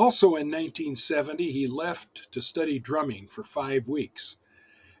 Also in 1970, he left to study drumming for 5 weeks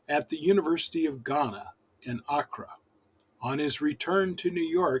at the University of Ghana in Accra. On his return to New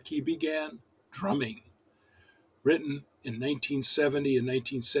York, he began Drumming, written in 1970 and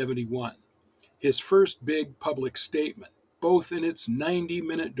 1971, his first big public statement, both in its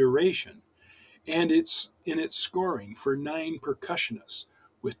 90-minute duration and in its scoring for 9 percussionists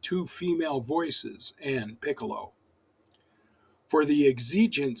with 2 female voices and piccolo. For the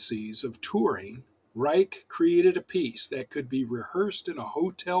exigencies of touring, Reich created a piece that could be rehearsed in a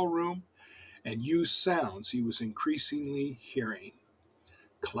hotel room and use sounds he was increasingly hearing.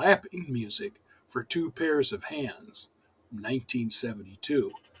 Clapping music for 2 pairs of hands,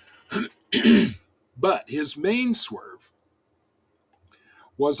 1972. But his main swerve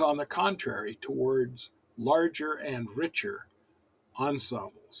was, on the contrary, towards larger and richer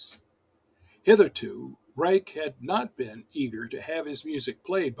ensembles. Hitherto, Reich had not been eager to have his music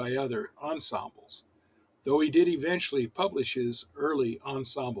played by other ensembles, though he did eventually publish his early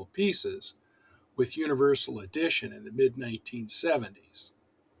ensemble pieces with Universal Edition in the mid-1970s.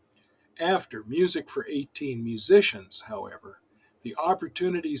 After Music for 18 Musicians, however, the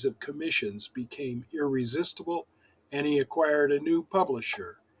opportunities of commissions became irresistible, and he acquired a new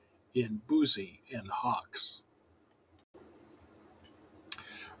publisher in Boosey and Hawkes.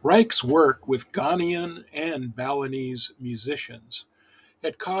 Reich's work with Ghanaian and Balinese musicians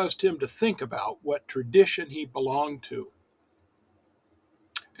had caused him to think about what tradition he belonged to,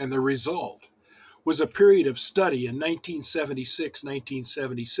 and the result was a period of study in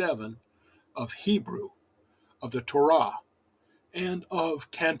 1976-1977 of Hebrew, of the Torah, and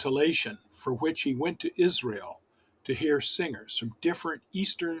of cantillation, for which he went to Israel to hear singers from different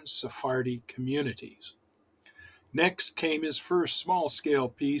Eastern Sephardi communities. Next came his first small-scale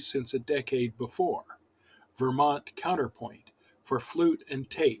piece since a decade before, Vermont Counterpoint for flute and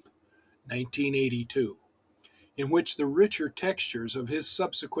tape, 1982, in which the richer textures of his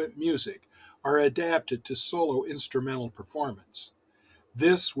subsequent music are adapted to solo instrumental performance.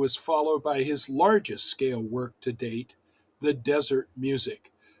 This was followed by his largest scale work to date, The Desert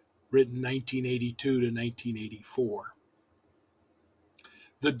Music, written 1982 to 1984.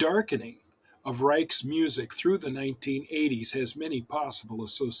 The darkening of Reich's music through the 1980s has many possible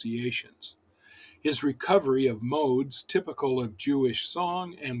associations. His recovery of modes typical of Jewish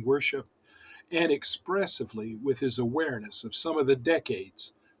song and worship, and expressively with his awareness of some of the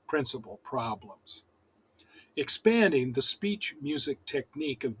decade's principal problems. Expanding the speech music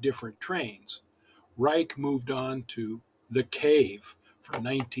technique of different trains, Reich moved on to The Cave from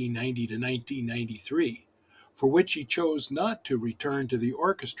 1990 to 1993, for which he chose not to return to the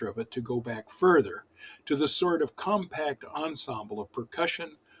orchestra but to go back further to the sort of compact ensemble of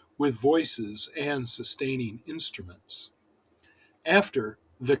percussion with voices and sustaining instruments. After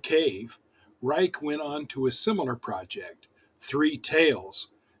The Cave, Reich went on to a similar project, Three Tales,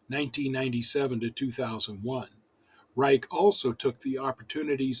 1997 to 2001. Reich also took the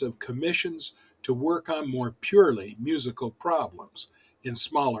opportunities of commissions to work on more purely musical problems in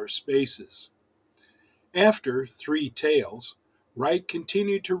smaller spaces. After Three Tales, Reich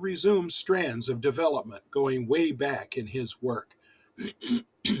continued to resume strands of development going way back in his work.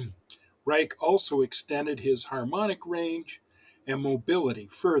 Reich also extended his harmonic range and mobility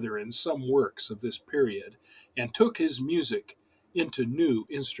further in some works of this period and took his music into new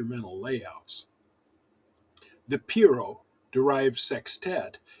instrumental layouts. The Pierrot derived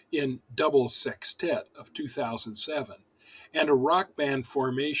sextet in Double Sextet of 2007, and a rock band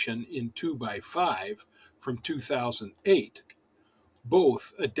formation in 2x5 from 2008,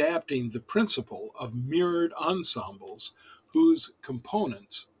 both adapting the principle of mirrored ensembles whose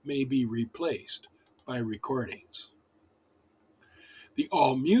components may be replaced by recordings. The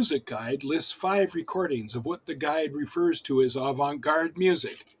All Music Guide lists 5 recordings of what the guide refers to as avant-garde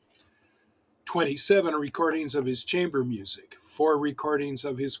music, 27 recordings of his chamber music, 4 recordings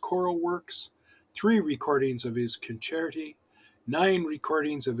of his choral works, 3 recordings of his concerti, 9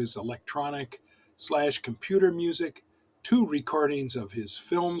 recordings of his electronic/computer music, 2 recordings of his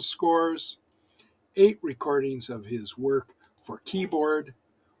film scores, 8 recordings of his work for keyboard,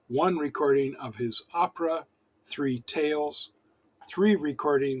 1 recording of his opera, 3 tales, 3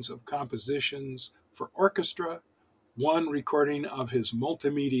 recordings of compositions for orchestra, 1 recording of his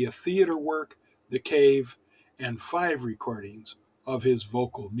multimedia theater work, The Cave, and 5 recordings of his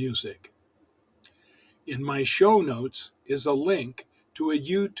vocal music. In my show notes is a link to a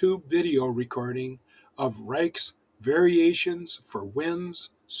YouTube video recording of Reich's Variations for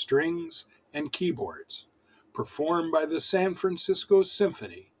Winds, Strings, and Keyboards, performed by the San Francisco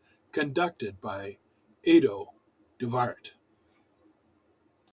Symphony, conducted by Edo Duarte.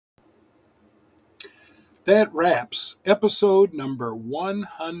 That wraps episode number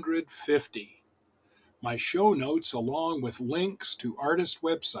 150. My show notes, along with links to artist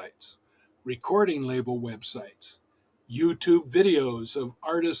websites, recording label websites, YouTube videos of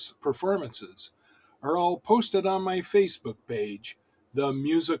artists' performances, are all posted on my Facebook page, The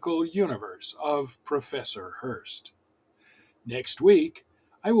Musical Universe of Professor Hurst. Next week,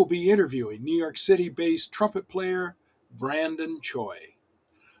 I will be interviewing New York City-based trumpet player Brandon Choi.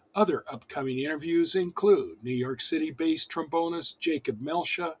 Other upcoming interviews include New York City-based trombonist Jacob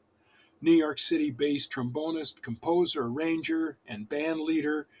Melsha, New York City-based trombonist, composer, arranger, and band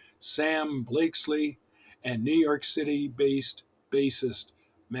leader Sam Blakesley, and New York City-based bassist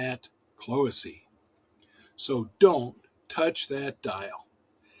Matt Cloesy. So don't touch that dial.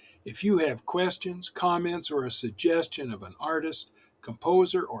 If you have questions, comments, or a suggestion of an artist,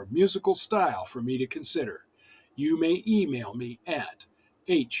 composer, or musical style for me to consider, you may email me at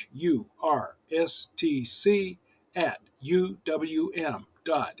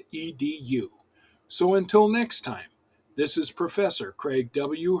hurstc@uwm.edu. So until next time, this is Professor Craig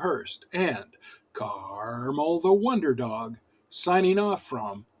W. Hurst and Carmel the Wonder Dog signing off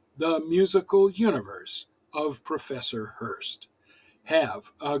from the Musical Universe of Professor Hurst.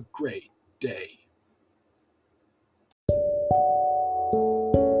 Have a great day.